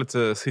jag vill ha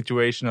lite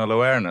situational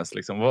awareness.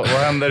 Liksom. Vad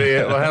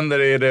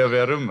händer i det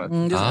övriga rummet?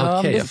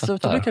 Så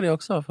brukar det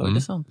också för. Det är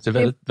sant. Det är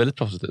väldigt, väldigt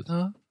proffsigt ut.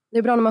 Ja. Det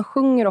är bra när man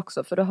sjunger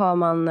också, för då har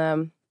man...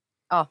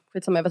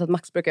 skitsamma, jag vet att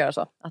Max brukar göra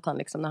så. Att han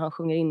liksom, när han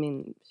sjunger in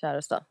min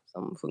käresta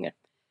som sjunger.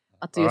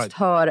 Att du just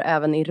hör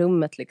även i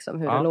rummet liksom,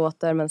 hur det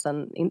låter. Men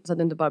sen så att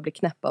du inte bara blir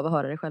knäpp av att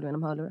höra dig själv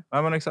genom hörlurar.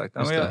 Ja, men exakt.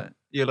 Ja, men jag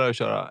gillar att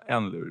köra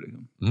en lur.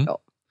 Liksom. Ja.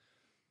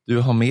 Du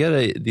har med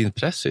dig din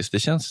pressis. Det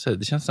känns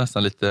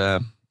nästan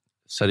lite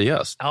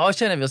seriöst. Ja,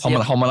 känner vi oss.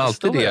 Har man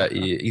alltid det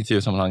i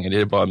intervjusammanhangen?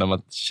 Det är bara när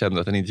man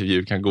känner att en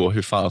intervju kan gå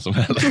hur fan som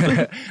helst.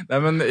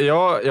 Nej, men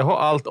jag har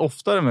allt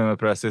oftare med mig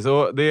pressis.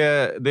 Och det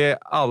är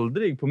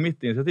aldrig på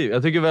mitt initiativ.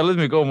 Jag tycker väldigt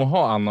mycket om att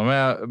ha Anna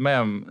med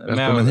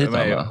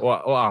mig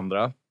och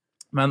andra.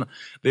 Men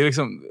det är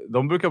liksom,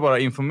 de brukar bara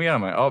informera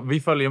mig. Ja,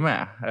 vi följer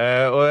med.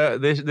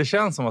 Och det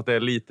känns som att det är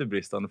lite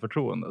bristande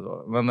förtroende.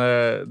 Så. Men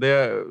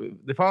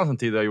det fanns en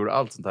tid där jag gjorde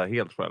allt sånt här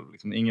helt själv.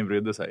 Liksom, ingen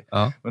brydde sig.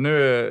 Ja. Men nu,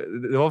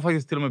 det var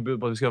faktiskt till och med bud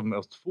på att vi ska ha med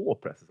oss 2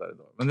 pressisar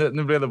idag. Men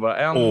nu blev det bara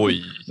en.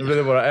 Oj. Nu blev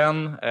det bara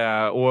en.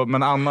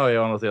 Men Anna är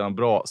ju redan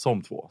bra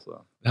som 2.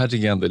 Så. Det här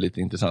tycker jag ändå är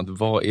lite intressant.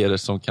 Vad är det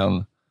som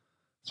kan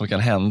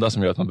hända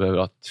som gör att man behöver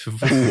ha 2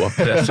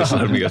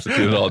 pressisar med sig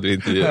till en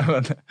radiointervju?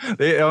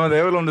 Det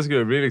är väl om det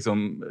skulle bli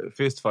liksom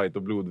fistfight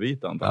och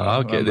blodvita.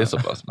 Okej, det är så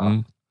pass.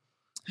 Mm.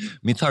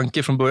 Min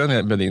tanke från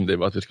början med din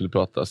var att vi skulle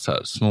prata så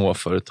här,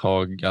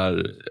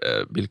 småföretagar,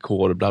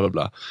 villkor, bla bla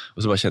bla.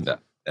 Och så bara kände jag,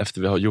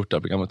 efter vi har gjort det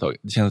här programmet,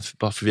 det kändes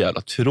bara för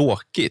jävla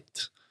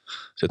tråkigt.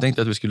 Så jag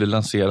tänkte att vi skulle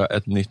lansera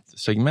ett nytt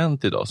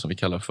segment idag som vi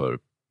kallar för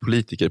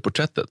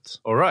politikerporträttet.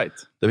 All right.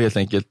 Där vi helt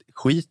enkelt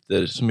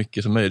skiter så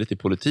mycket som möjligt i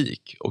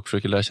politik och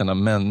försöker lära känna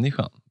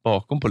människan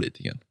bakom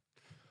politiken.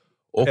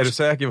 Och, är du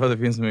säker på att det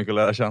finns så mycket att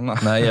lära känna?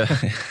 Nej,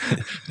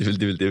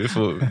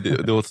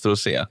 det återstår att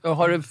se. Och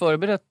har du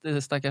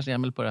förberett stackars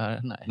Emil på det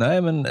här?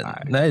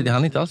 Nej,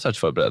 han är inte alls särskilt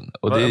förberedd.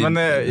 Men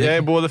jag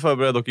är både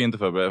förberedd och inte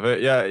förberedd. För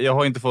jag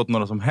har inte fått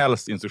några som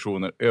helst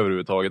instruktioner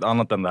överhuvudtaget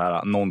annat än det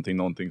här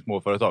någonting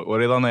småföretag. Och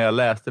redan när jag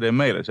läste det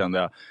mejlet kände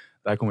jag,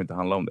 det här kommer inte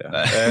handla om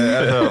det.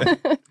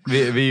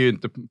 Vi är ju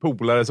inte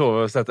polare så, vi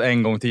har sett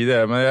en gång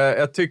tidigare. Men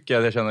jag tycker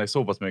att jag känner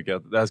så pass mycket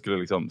att det här skulle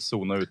liksom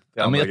zona ut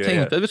till andra grejer.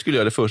 Tänkte att vi skulle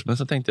göra det först, men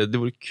så tänkte jag att det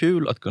vore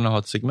kul att kunna ha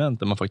ett segment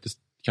där man faktiskt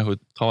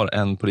kanske tar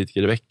en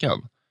politiker i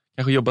veckan.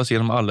 Kanske jobba sig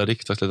igenom alla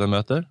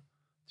riksdagsledamöter.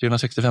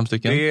 365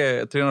 stycken. Det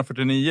är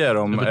 349 är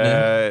de.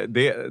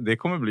 Det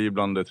kommer bli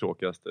bland det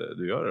tråkigaste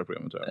du gör i det här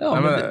programmet, tror jag.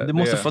 Ja, men det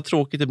måste vara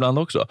tråkigt ibland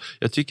också.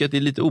 Jag tycker att det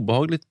är lite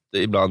obehagligt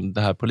ibland,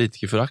 det här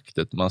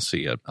politikerföraktet man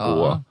ser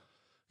på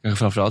kanske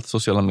framförallt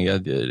sociala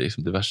medier,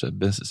 liksom diverse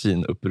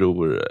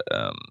bensinuppror,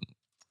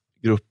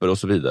 grupper och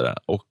så vidare.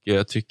 Och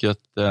jag tycker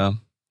att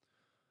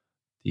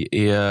det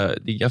är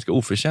ganska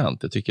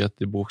oförtjänt. Jag tycker att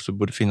det också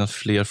borde finnas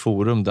fler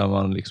forum där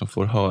man liksom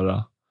får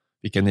höra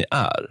vilka ni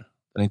är.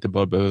 Där ni inte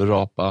bara behöver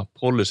rapa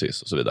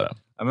policies och så vidare.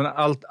 Ja, men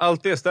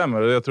allt det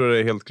stämmer och jag tror det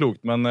är helt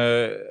klokt. Men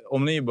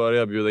om ni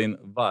börjar bjuda in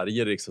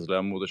varje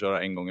riksdagsledamot och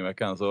köra en gång i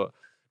veckan så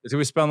det ska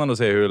bli spännande att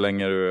se hur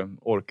länge du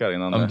orkar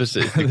innan. Ja,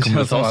 precis. Det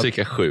kommer att ta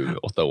cirka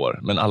 7-8 år.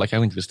 Men alla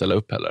kanske inte vill ställa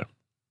upp heller.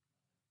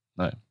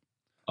 Nej.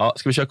 Ja,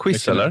 ska vi köra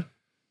quiz eller?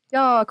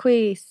 Ja,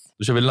 quiz.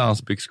 Då kör vi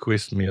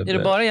landsbygdsquiz med... Är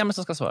det bara Emil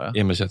som ska svara?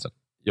 Emil Kjellsen.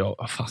 Ja,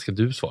 vad fan ska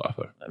du svara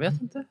för? Jag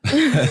vet inte.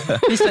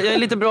 Jag är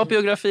lite bra på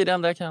geografi, det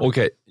enda jag kan.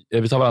 Okej,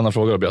 vi tar varannan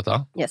fråga då,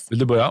 Beata. Yes. Vill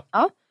du börja?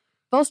 Ja.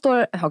 Vad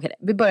står... Okej,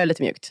 vi börjar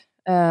lite mjukt.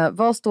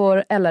 Vad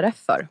står LRF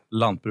för?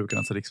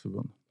 Lantbrukarnas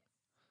riksförbund.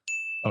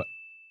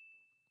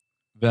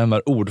 Vem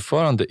är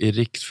ordförande i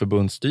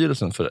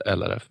riksförbundsstyrelsen för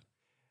LRF?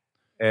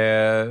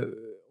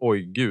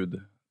 Oj,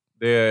 gud.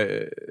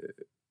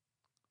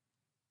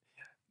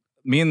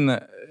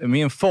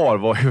 Min far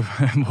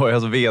var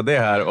alltså vd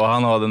här och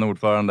han hade en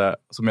ordförande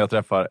som jag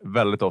träffar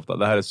väldigt ofta.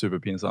 Det här är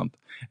superpinsamt.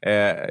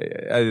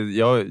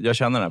 Jag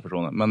känner den här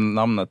personen, men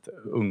namnet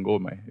undgår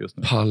mig just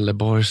nu. Palle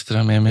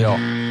Borgström är med. Ja.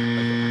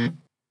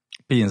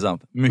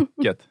 Pinsamt.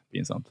 Mycket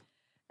pinsamt.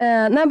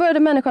 När började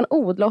människan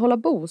odla och hålla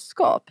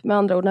boskap? Med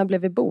andra ord, när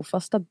blev vi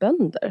bofasta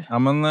bönder? Ja,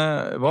 men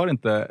var det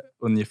inte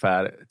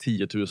ungefär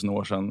 10 000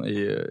 år sedan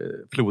i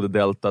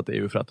floddeltat i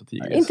Eufrat och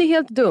Tigris? Inte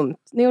helt dumt.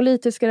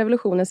 Neolitiska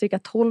revolutionen cirka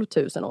 12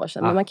 000 år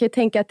sedan. Men man kan ju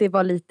tänka att det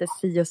var lite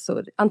si och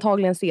så.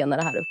 Antagligen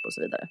senare här uppe och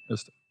så vidare.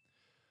 Just det.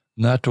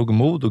 När tog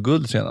mod och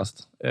guld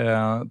senast?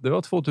 Det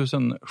var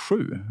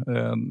 2007.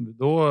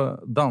 Då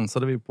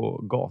dansade vi på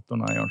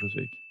gatorna i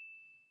Örnsköldsvik.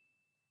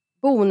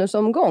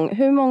 Bonusomgång.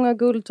 Hur många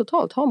guld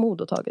totalt har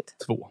Modo tagit?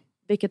 2.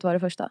 Vilket var det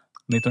första?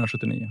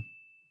 1979.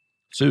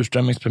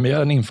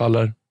 Surströmmingspremiären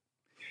infaller?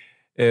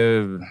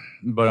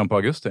 Början på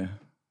augusti. Det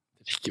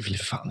räcker väl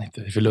fan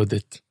inte, det är för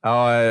luddigt.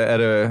 Ja, är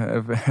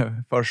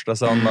det första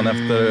söndagen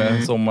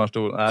efter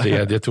sommarstol?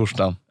 Tredje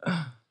torsdagen.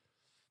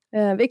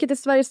 Vilket är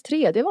Sveriges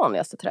 3:e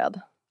vanligaste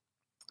träd?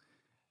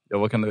 Ja,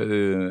 vad kan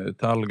det?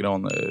 Tall,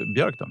 gran,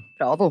 björk då?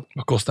 Bravo.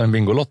 Vad kostar en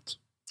bingolott?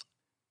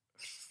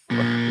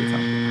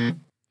 45.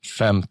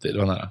 50, det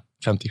var nära.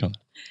 50 kronor.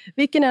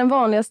 Vilken är den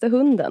vanligaste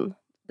hunden?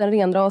 Den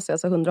renrasiga,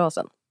 alltså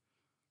hundrasen.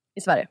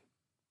 I Sverige?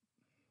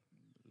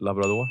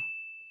 Labrador.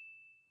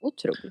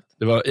 Otroligt.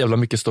 Det var jävla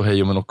mycket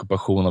ståhej om en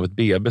ockupation av ett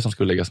BB som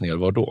skulle läggas ner.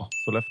 Var då?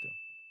 Sollefteå.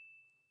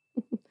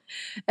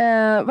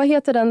 Vad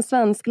heter den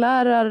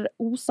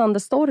svensklärar-osande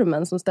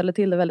stormen som ställde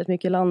till det väldigt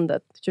mycket i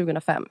landet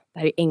 2005? Det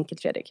här är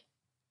enkelt, Fredrik.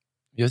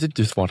 Jag vet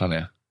inte hur smart han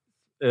är.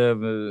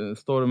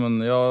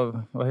 Stormen,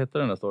 ja, vad heter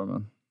den där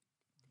stormen?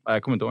 Nej,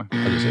 jag kommer inte ihåg.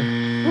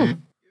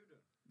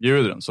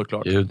 Gudrun,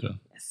 såklart. Gudrun.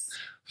 Yes.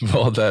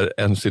 Vad är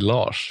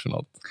ensilage för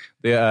något?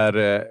 Det är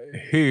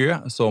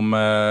hö som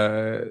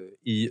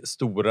i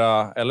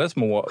stora eller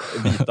små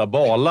vita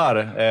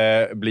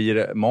balar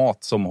blir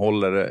mat som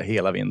håller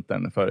hela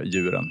vintern för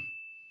djuren.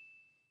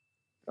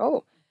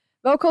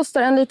 Vad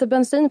kostar en liter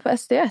bensin på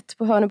SD1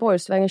 på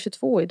Hörneborgsvägen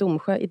 22 i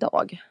Domsjö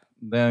idag?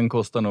 Den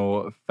kostar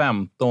nog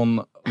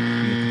 15,95.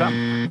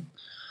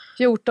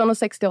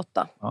 14,68.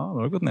 Ja, då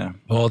har det gått ner.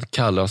 Vad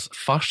kallas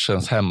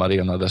farsens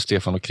hemmarena där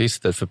Stefan och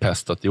Krister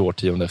förpestat i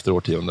årtionde efter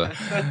årtionde?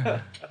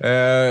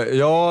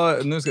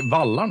 Nu ska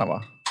Vallarna,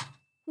 va?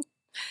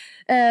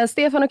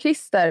 Stefan och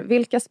Krister,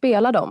 vilka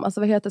spelar de? Alltså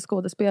vad heter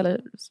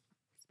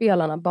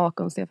skådespelarna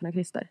bakom Stefan och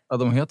Krister? Ja,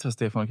 de heter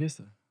Stefan och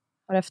Krister.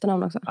 Har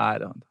efternamn också? Nej,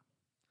 det har inte.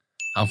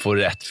 Han får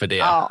rätt för det.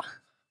 Ja.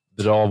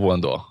 Bravo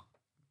ändå.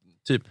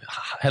 Typ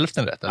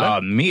hälften rätt, eller?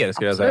 Ja, mer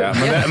skulle jag säga.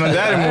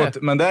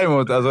 Men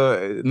däremot alltså,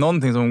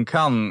 någonting som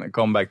kan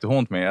come back to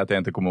haunt mig är att jag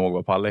inte kommer ihåg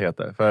vad Palle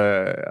heter.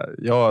 För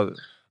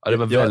det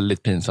var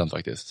väldigt pinsamt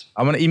faktiskt.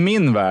 Ja, men i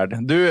min värld,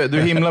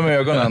 du himlar med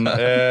ögonen.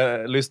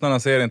 Lyssnarna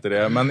ser inte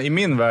det. Men i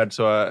min värld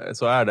så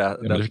är det... Ja,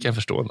 men det kan jag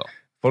förstå då.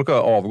 Folk har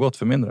avgått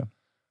för mindre.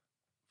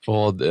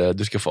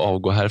 Du ska få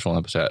avgå härifrån.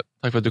 Här på sig.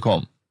 Tack för att du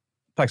kom.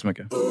 Tack så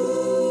mycket.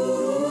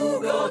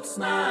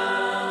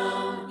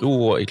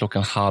 Då är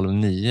klockan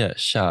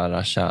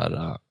 8:30,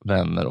 kära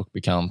vänner och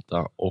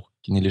bekanta, och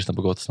ni lyssnar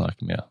på Gott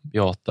Snack med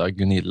Beata,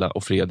 Gunilla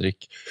och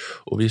Fredrik.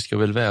 Och vi ska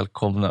väl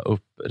välkomna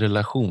upp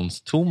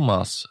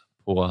Relations-Thomas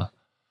på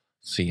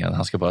scen.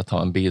 Han ska bara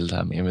ta en bild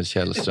här med Emil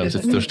Källström,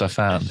 sitt största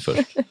fan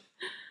först. Ja,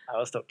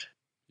 vad stort.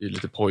 Det är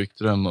lite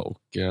pojkdröm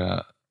och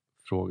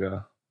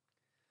fråga,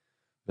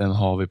 vem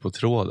har vi på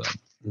tråden?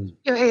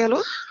 Ja, hej,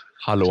 hallå.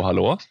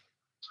 Hallå.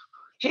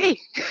 Hej.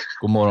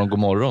 God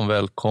morgon.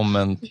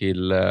 Välkommen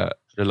till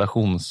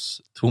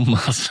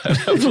Relations-Thomas.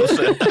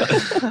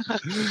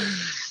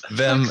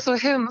 Tack så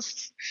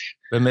hemskt.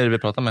 Vem är det vi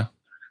pratar med?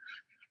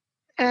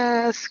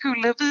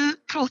 Skulle vi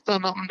prata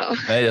om namn då?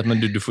 Nej, men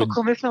du får... Vad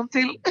kommer vi fram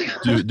till?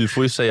 Du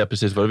får ju säga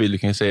precis vad du vill. Du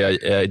kan ju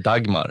säga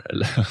Dagmar,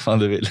 eller vad fan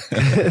du vill.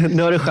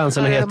 Nu har du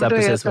chansen att heta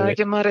precis vad du vill.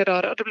 Dagmar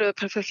idag då. Det blir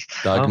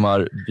perfekt.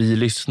 Dagmar, vi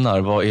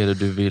lyssnar. Vad är det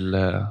du vill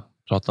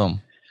prata om?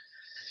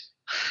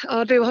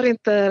 Ja, du har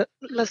inte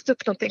läst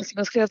upp någonting som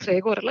jag skrev till dig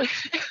igår, eller?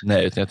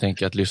 Nej, utan jag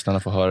tänker att lyssnarna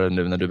får höra det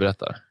nu när du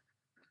berättar.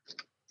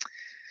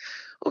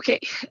 Okej.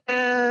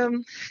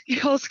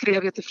 Jag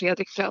skrev ju till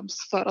Fredrik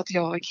främst för att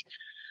jag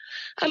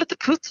är lite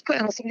putt på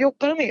en som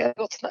jobbar med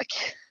Gott Snack.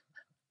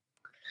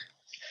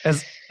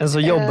 En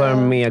som jobbar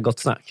med Gott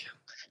Snack?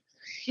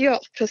 Ja,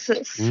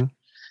 precis.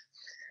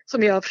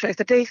 Som jag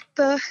försökte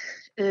dejta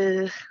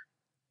i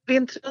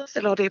vintras,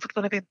 eller det är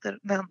fortfarande vinter,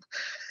 men...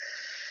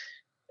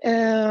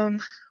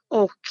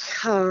 och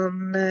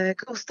han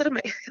ghostade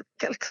mig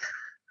helt enkelt.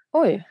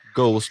 Oj.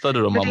 Ghostade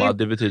då, mamma?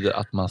 Det betyder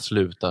att man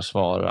slutar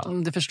svara.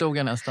 Det förstod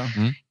jag nästan.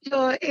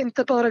 Jag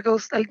inte bara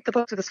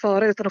slutar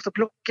svara utan också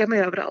blocka mig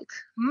överallt.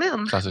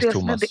 Men klassisk det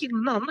Thomas. som hände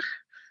innan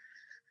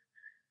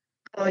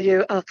var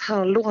ju att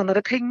han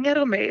lånade pengar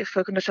av mig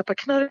för att kunna köpa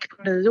knark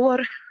på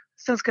nyår.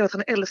 Sen skrev att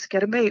han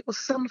älskade mig och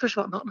sen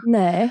försvann han.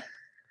 Nej.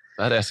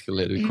 That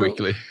escalated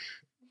quickly.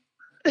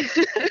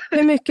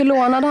 Hur mycket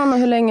lånade han och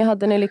hur länge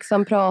hade ni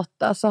liksom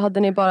pratat? Alltså hade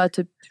ni bara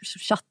typ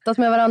chattat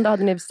med varandra?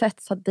 Hade ni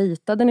setts?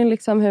 Dejtade ni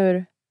liksom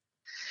hur?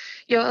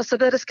 Ja, alltså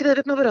vi hade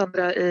skrivit med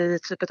varandra i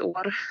typ ett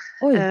år.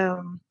 Oj.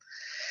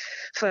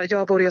 För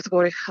jag bor i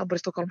Göteborg, han bor i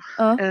Stockholm.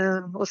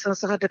 Och sen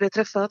så hade vi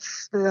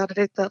träffats, vi hade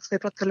dejtats, vi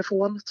pratade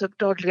telefon typ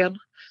dagligen.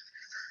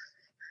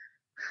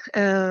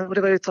 Och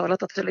det var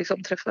uttalat att vi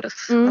liksom träffades.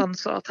 Han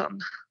sa att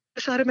han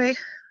är kär i mig,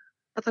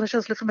 att han är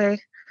känslig för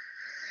mig.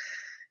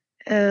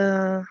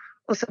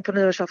 Och sen på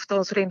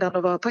nyårsafton så ringde han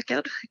och var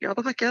packad. Jag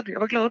var packad, jag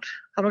var glad.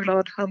 Han var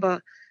glad. Han bara,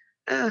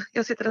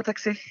 jag sitter i en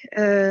taxi.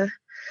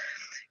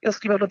 Jag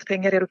skulle väl inte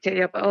pengar, är det okej?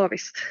 Jag bara, ja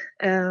visst.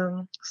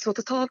 Så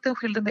totalt den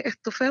skilde mig 1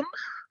 500.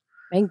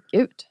 Men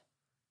gud.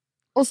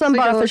 Och sen så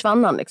bara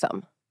försvann han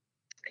liksom?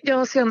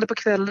 Ja, sen på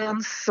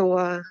kvällen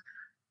så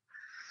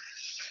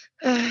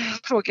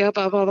frågade jag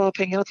bara, vad var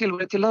pengarna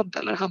till ladd?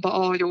 Eller han bara,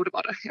 ja, gjorde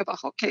bara det. Jag bara,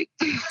 okej.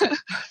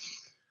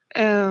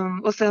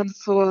 Och sen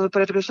så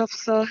började vi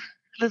tjafsa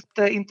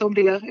lite, inte om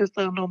det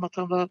utan om att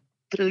han var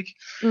dryg.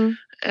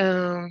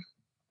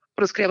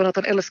 Och då skrev han att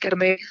han älskade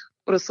mig.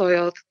 Och då sa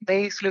jag att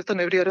nej, sluta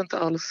nu, det gör du inte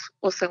alls.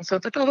 Och sen så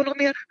inte av honom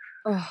mer.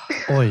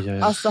 Oj.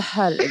 Alltså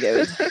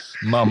herregud.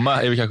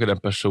 Mamma är väl kanske den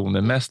person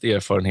med mest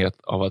erfarenhet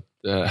av att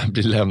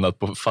bli lämnad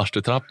på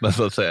farstutrappen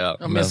så att säga.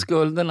 Ja, med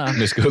skulderna.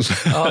 Med skulderna.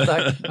 Ja,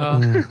 tack.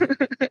 Ja.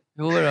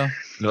 Jo då.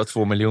 Det var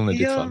 2 miljoner i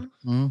ditt fall.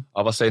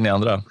 Ja, vad säger ni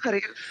andra?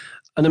 Herregud.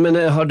 Ja, men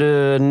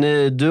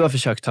du har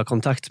försökt ta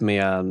kontakt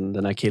med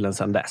den här killen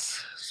sedan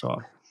dess?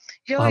 Så.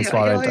 Ja, jag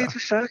har ju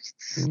försökt.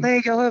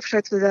 Nej, jag har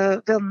försökt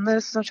via vänner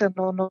som känner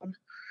honom.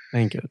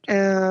 Men gud.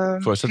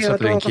 Förutsätter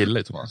att det är en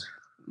kille, Thomas.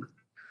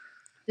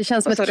 Det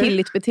känns som ett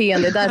killigt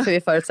beteende, därför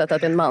vi förutsätter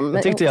att det är en man.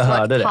 Jag tyckte jag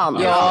hörde det.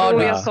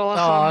 Ja, jag sa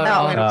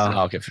han.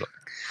 Ja, okej, förlåt.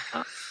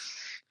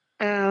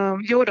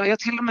 Jo då, jag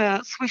till och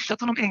med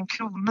swishat honom 1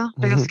 krona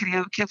där jag skrev,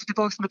 kan jag få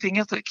tillbaka några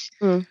pengar tack?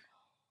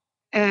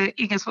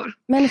 Inga svar.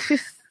 Men fy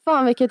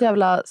fan vilket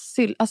jävla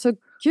alltså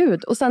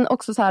gud. Och sen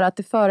också så här att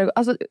det föregår,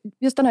 alltså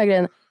just den här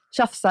grejen,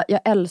 tjafsa, jag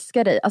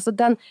älskar dig. Alltså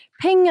den,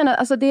 pengarna,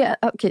 alltså det,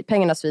 okej,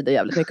 pengarna svider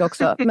jävligt mycket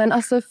också. Men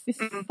alltså fy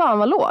fan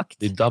vad lågt.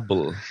 Det är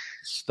double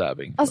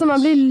stabbing. Alltså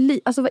man blir,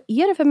 alltså vad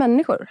är det för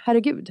människor?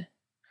 Herregud.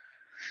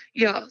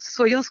 Ja,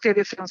 så jag skrev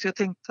ju främst, jag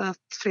tänkte att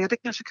Fredrik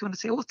kanske kunde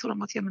säga åt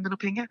honom att ge mig mina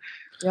pengar.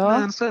 Ja.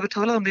 Men så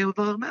övertalade han mig att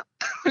vara med.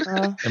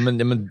 Ja,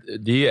 men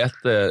det är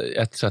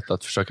ett sätt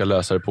att försöka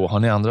lösa det på. Har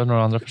ni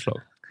några andra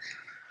förslag?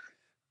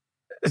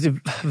 Det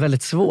är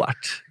väldigt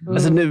svårt.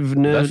 Alltså nu...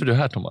 Därför är du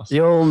här, Thomas.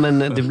 Jo, men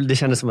det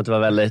kändes som att det var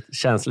en väldigt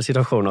känslig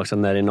situation också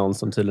när det är någon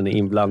som tydligen är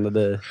inblandad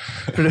i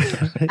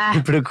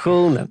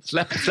produktionen.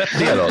 Släpp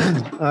det då.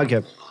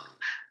 Okay.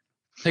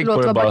 Tänk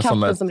på det bara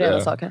som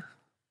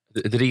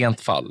ett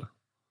rent fall.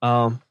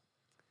 Ja.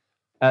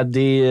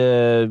 Det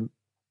är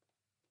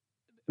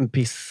en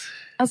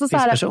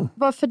pissperson.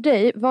 Vad för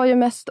dig, vad är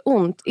mest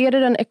ont? Är det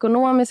den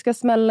ekonomiska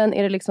smällen?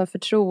 Är det liksom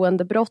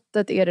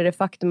förtroendebrottet? Är det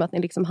faktum att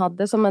ni liksom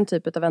hade som en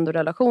typ av ändå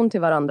relation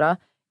till varandra?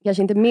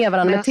 Kanske inte med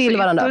varandra, men till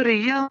varandra.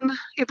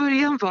 I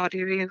början var det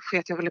ju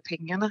att jag ville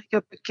pengarna.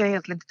 Jag kan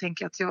egentligen inte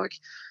tänka att jag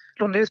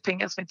lånar ut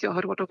pengar som inte jag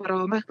har råd att vara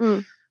av med.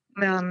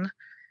 Men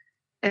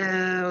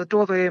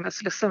då var jag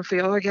mest ledsen för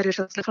jag hade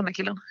känsla från den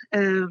killen.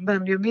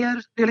 Men ju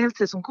mer det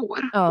tid som går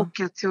och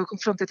att jag kom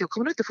fram till att jag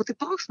kommer inte få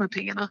tillbaka de här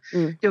pengarna.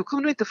 Jag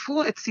kommer inte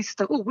få ett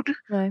sista ord. I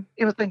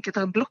och med att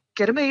han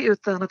blockade mig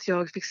utan att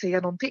jag fick säga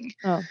någonting.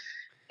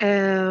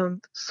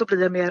 Så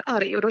blir jag mer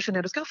arg och då känner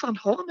jag att du ska fan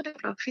ha med det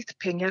jävla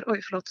fittpengar. Oj,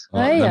 förlåt.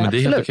 Nej, men det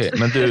är helt okej.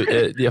 Men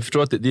du, jag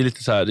förstår att det är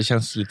lite så här, det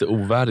känns lite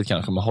ovärdigt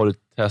kanske, men har du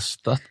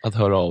testat att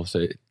höra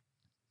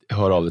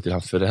av det till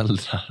hans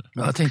föräldrar?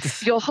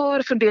 Jag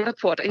har funderat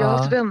på det. Jag har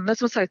haft vänner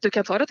som sagt, du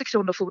kan ta det till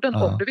kronofogden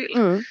om du vill.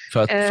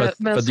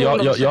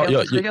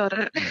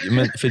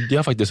 Men det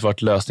har faktiskt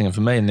varit lösningen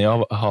för mig när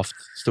jag har haft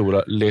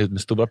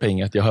stora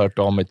pengar, att jag har hört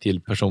av mig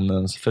till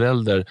personens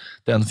förälder,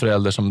 den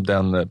förälder som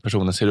den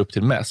personen ser upp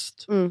till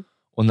mest.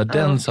 Och när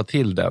den sa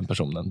till den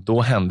personen,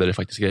 då hände det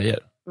faktiskt grejer.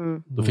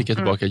 Då fick jag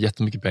tillbaka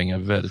jättemycket pengar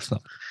väldigt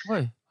snabbt.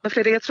 Oj. Men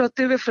Fredrik, jag tror att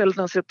du är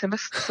föräldern ser upp till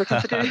mest, så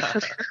kanske du gör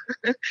det.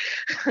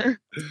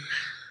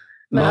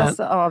 Men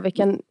alltså,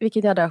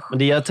 vilket jävla... Men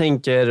det jag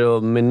tänker,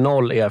 och med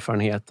 0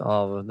 erfarenhet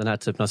av den här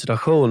typen av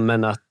situation,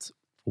 men att...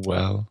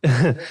 Wow.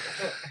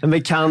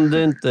 Men kan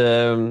du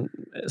inte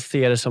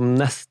se det som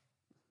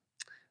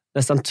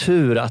nästan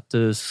tur att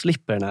du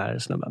slipper den här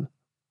snubben?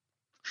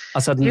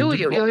 Alltså att Jo,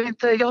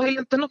 jag har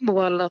inte något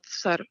mål att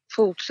så här,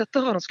 fortsätta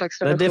ha någon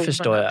slags relation det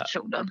förstår med jag.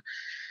 Personen.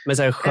 Men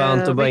så är det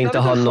skönt att bara inte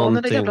ha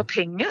någonting. Jävla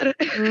pengar.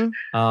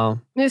 Ja.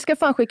 Nu ska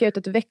fan skicka ut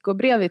ett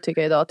veckobrev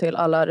tycker jag idag till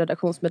alla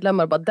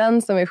redaktionsmedlemmar. Bara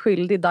den som är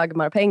skyldig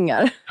Dagmar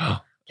pengar.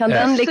 Kan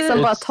den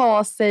liksom bara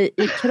ta sig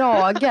i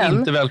kragen?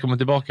 Inte välkommen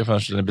tillbaka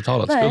förrän den är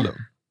betalat skulden.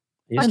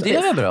 Just det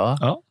är väl bra.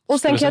 Ja. Och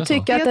sen kan jag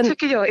tycka att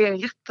tycker jag är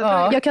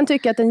jättebra. Jag kan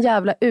tycka att en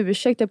jävla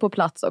ursäkt är på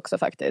plats också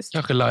faktiskt.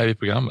 Kanske live i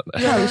programmet.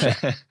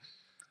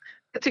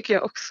 Det tycker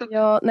jag också.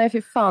 Ja, nej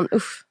för fan,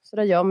 usch. Så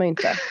det gör man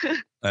inte.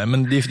 Nej,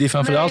 men det är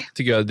framförallt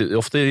tycker jag,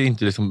 ofta är det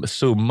inte liksom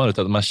summan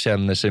utan att man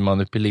känner sig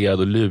manipulerad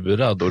och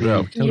lurad och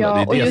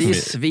rövknullad. Ja, och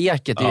just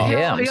sveket är ju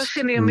hemskt. Jag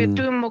känner mig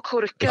dum och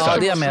korkad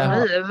och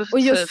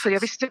naiv. För jag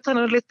visste att han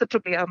hade lite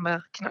problem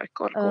med knark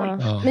och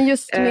alkohol. Men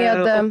just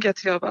med, och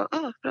att jag bara,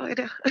 bra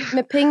idé.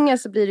 Med pengar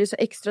så blir det ju så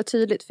extra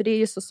tydligt, för det är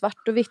ju så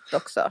svart och vitt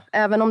också.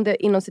 Även om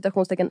det inom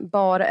citationstecken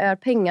bara är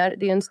pengar,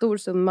 det är en stor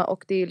summa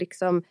och det är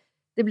liksom...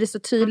 Det blir så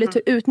tydligt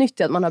hur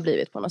utnyttjad man har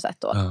blivit på något sätt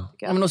då.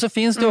 Ja, men och så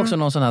finns det också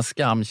någon sån här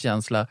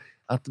skamkänsla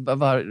att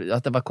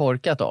det var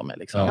korkat av mig.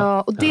 Liksom.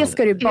 Ja, och det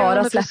ska du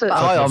bara släppa.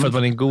 För att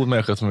man är en god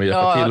människa som vill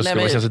hjälpa till och ska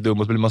man känna sig dum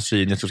och så blir man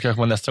cynisk så kanske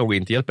man nästa gång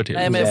inte hjälper till.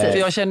 Nej, men för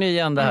jag känner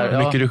igen det här. Hur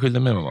mycket är du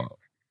skyldig med, mamma?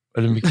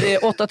 Det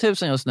är 8 000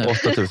 just nu. 8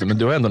 000, men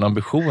du har ändå en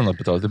ambition att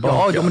betala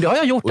tillbaka. Ja, men det har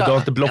jag gjort. Och du har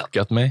inte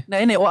blockat mig.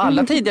 Nej, och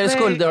alla tidigare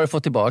skulder har du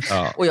fått tillbaka.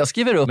 Ja. Och jag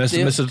skriver upp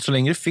det. Men så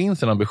länge det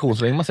finns en ambition,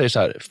 så länge man säger så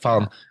här,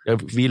 fan,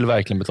 jag vill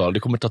verkligen betala, det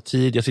kommer ta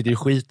tid, jag sitter i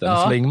skiten.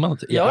 Så länge man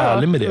är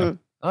ärlig med det,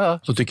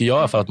 så tycker jag i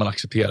alla fall att man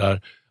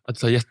accepterar att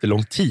det tar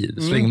jättelång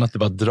tid. Så länge man inte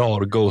bara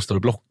drar, ghostar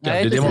och blockar.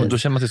 Nej, då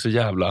känner man sig så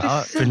jävla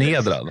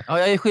förnedrad. Ja,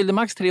 jag är skyldig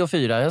max 3 och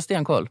 4, jag har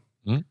stenkoll.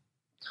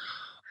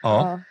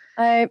 Ja.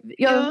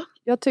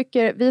 Jag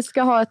tycker vi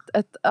ska ha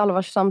ett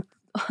allvarsamt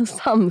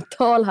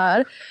samtal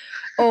här.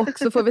 Och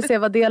så får vi se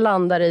vad det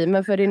landar i.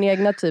 Men för din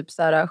egna typ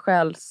så här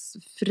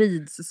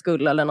själsfrids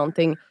skull eller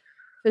någonting.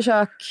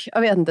 Försök,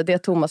 jag vet inte, det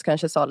Thomas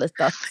kanske sa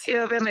lite att...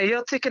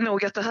 Jag tycker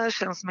nog att det här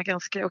känns som en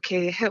ganska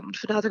okej hämnd.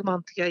 För det här tycker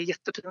man tycker är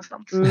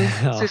jättepinsamt. Så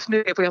just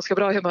nu är jag på ganska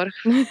bra humör.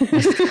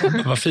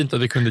 Vad fint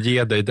att vi kunde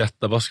ge dig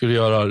detta. Vad ska du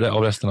göra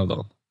av resten av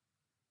dagen?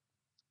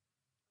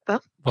 Va?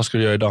 Vad ska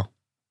du göra idag?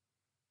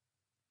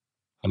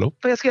 Hallå?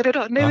 Vad jag ska göra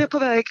idag? Nu är jag på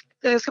väg.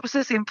 Jag ska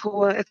precis in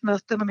på ett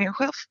möte med min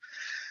chef.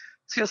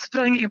 Så jag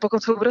sprang in på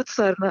kontoret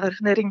så här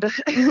när jag ringde.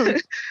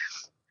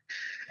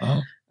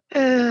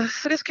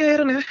 Så det ska jag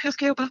göra nu. Jag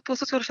ska jobba på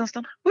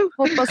socialtjänsten.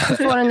 Hoppas du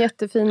får en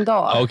jättefin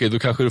dag. Okej, då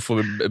kanske du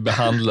får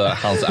behandla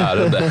hans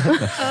ärende.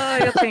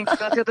 Jag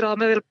tänkte att jag drar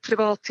mig väl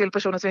privat till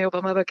personen som jag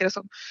jobbar med, verkar det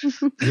som.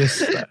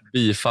 Just det.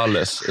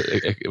 Bifalles,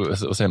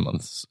 vad säger man?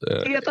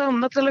 Det är ett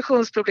annat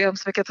relationsproblem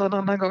som vi kan ta en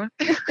annan gång.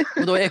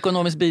 Och då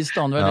ekonomiskt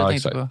bistånd, vad är det jag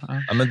tänkte på?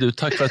 Ja, men du,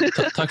 tack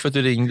för att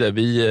du ringde.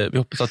 Vi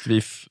hoppas att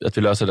vi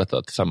löser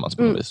detta tillsammans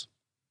på något vis.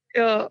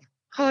 Ja,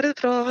 ha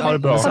det bra. Ha det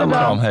bra.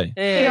 Kram, hej.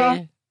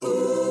 Hej.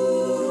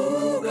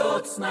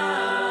 Det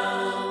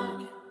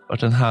har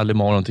varit en härlig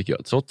morgon tycker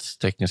jag, trots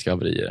tekniska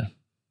haverier.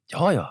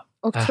 Ja.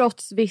 Och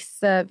trots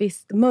visst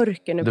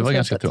mörker nu. Det var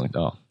ganska tungt,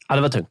 ja. Ja,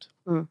 det var tungt.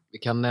 Vi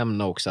kan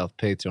nämna också att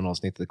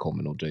Patreon-avsnittet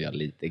kommer nog dröja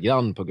lite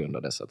grann på grund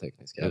av dessa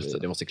tekniska haverier.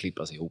 Det måste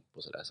klippas ihop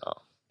och sådär. Så.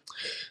 Ja.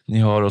 Ni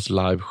har oss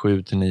live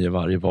 7-9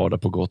 varje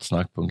vardag på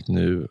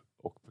gottsnack.nu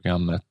och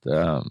programmet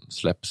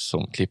släpps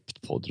som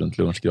klippt podd runt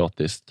lunch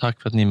gratis.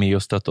 Tack för att ni är med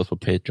och stöttar oss på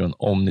Patreon.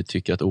 Om ni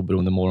tycker att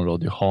Oberoende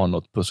Morgonradio har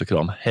något, puss och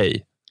kram.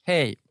 Hej!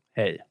 Hej!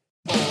 Hej!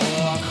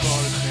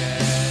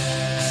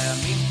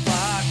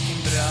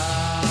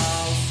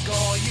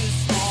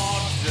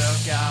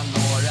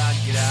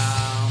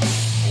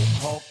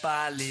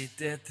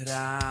 Lite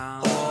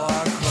tram.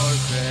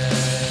 Jorge,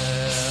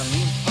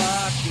 min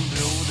fucking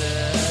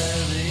broder.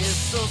 Det är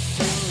så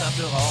synd att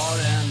du har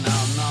en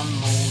annan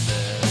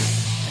moder.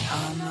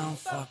 En annan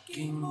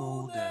fucking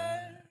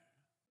moder.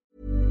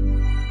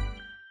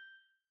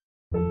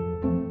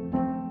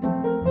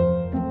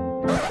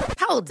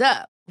 Hold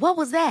up. What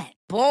was that?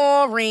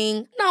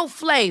 Boring. No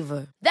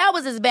flavor. That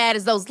was as bad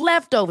as those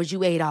leftovers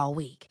you ate all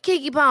week.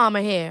 Keke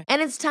Palmer here.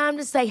 And it's time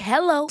to say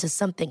hello to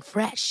something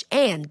fresh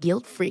and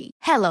guilt-free.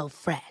 Hello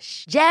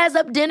Fresh. Jazz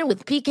up dinner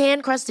with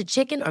pecan-crusted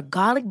chicken or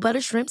garlic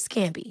butter shrimp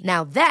scampi.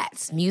 Now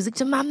that's music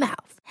to my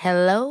mouth.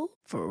 Hello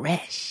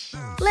Fresh.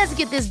 Let's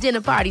get this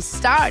dinner party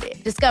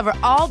started. Discover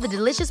all the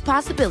delicious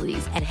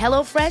possibilities at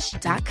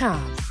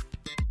hellofresh.com.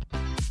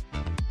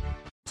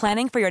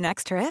 Planning for your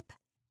next trip?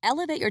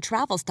 Elevate your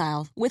travel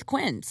style with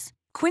Quince.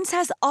 Quince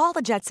has all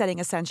the jet-setting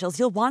essentials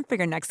you'll want for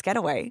your next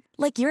getaway,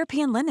 like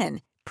European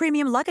linen,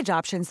 premium luggage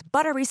options,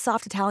 buttery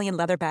soft Italian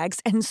leather bags,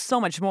 and so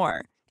much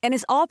more. And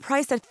is all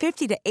priced at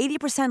 50 to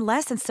 80%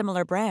 less than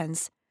similar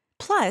brands.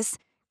 Plus,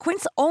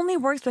 Quince only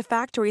works with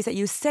factories that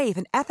use safe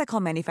and ethical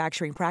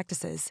manufacturing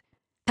practices.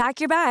 Pack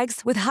your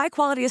bags with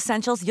high-quality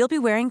essentials you'll be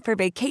wearing for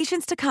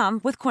vacations to come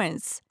with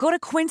Quince. Go to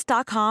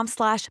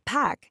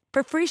quince.com/pack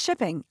for free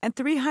shipping and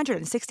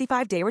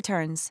 365-day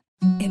returns.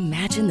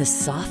 Imagine the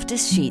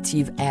softest sheets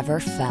you've ever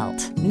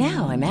felt.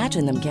 Now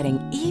imagine them getting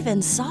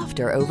even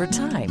softer over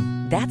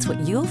time. That's what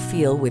you'll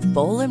feel with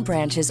Boll &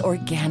 Branch's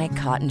organic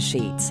cotton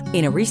sheets.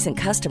 In a recent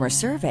customer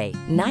survey,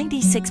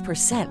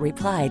 96%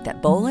 replied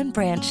that Boll &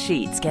 Branch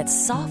sheets get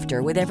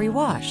softer with every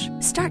wash.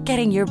 Start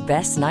getting your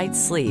best night's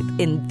sleep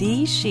in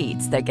these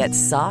sheets that get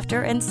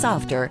softer and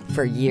softer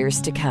for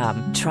years to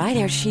come. Try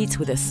their sheets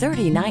with a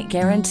 30-night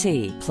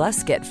guarantee.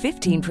 Plus, get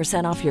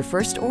 15% off your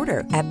first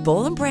order at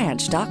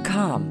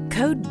bollandbranch.com.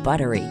 Code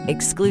BUTTERY.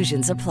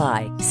 Exclusions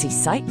apply. See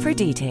site for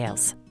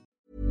details.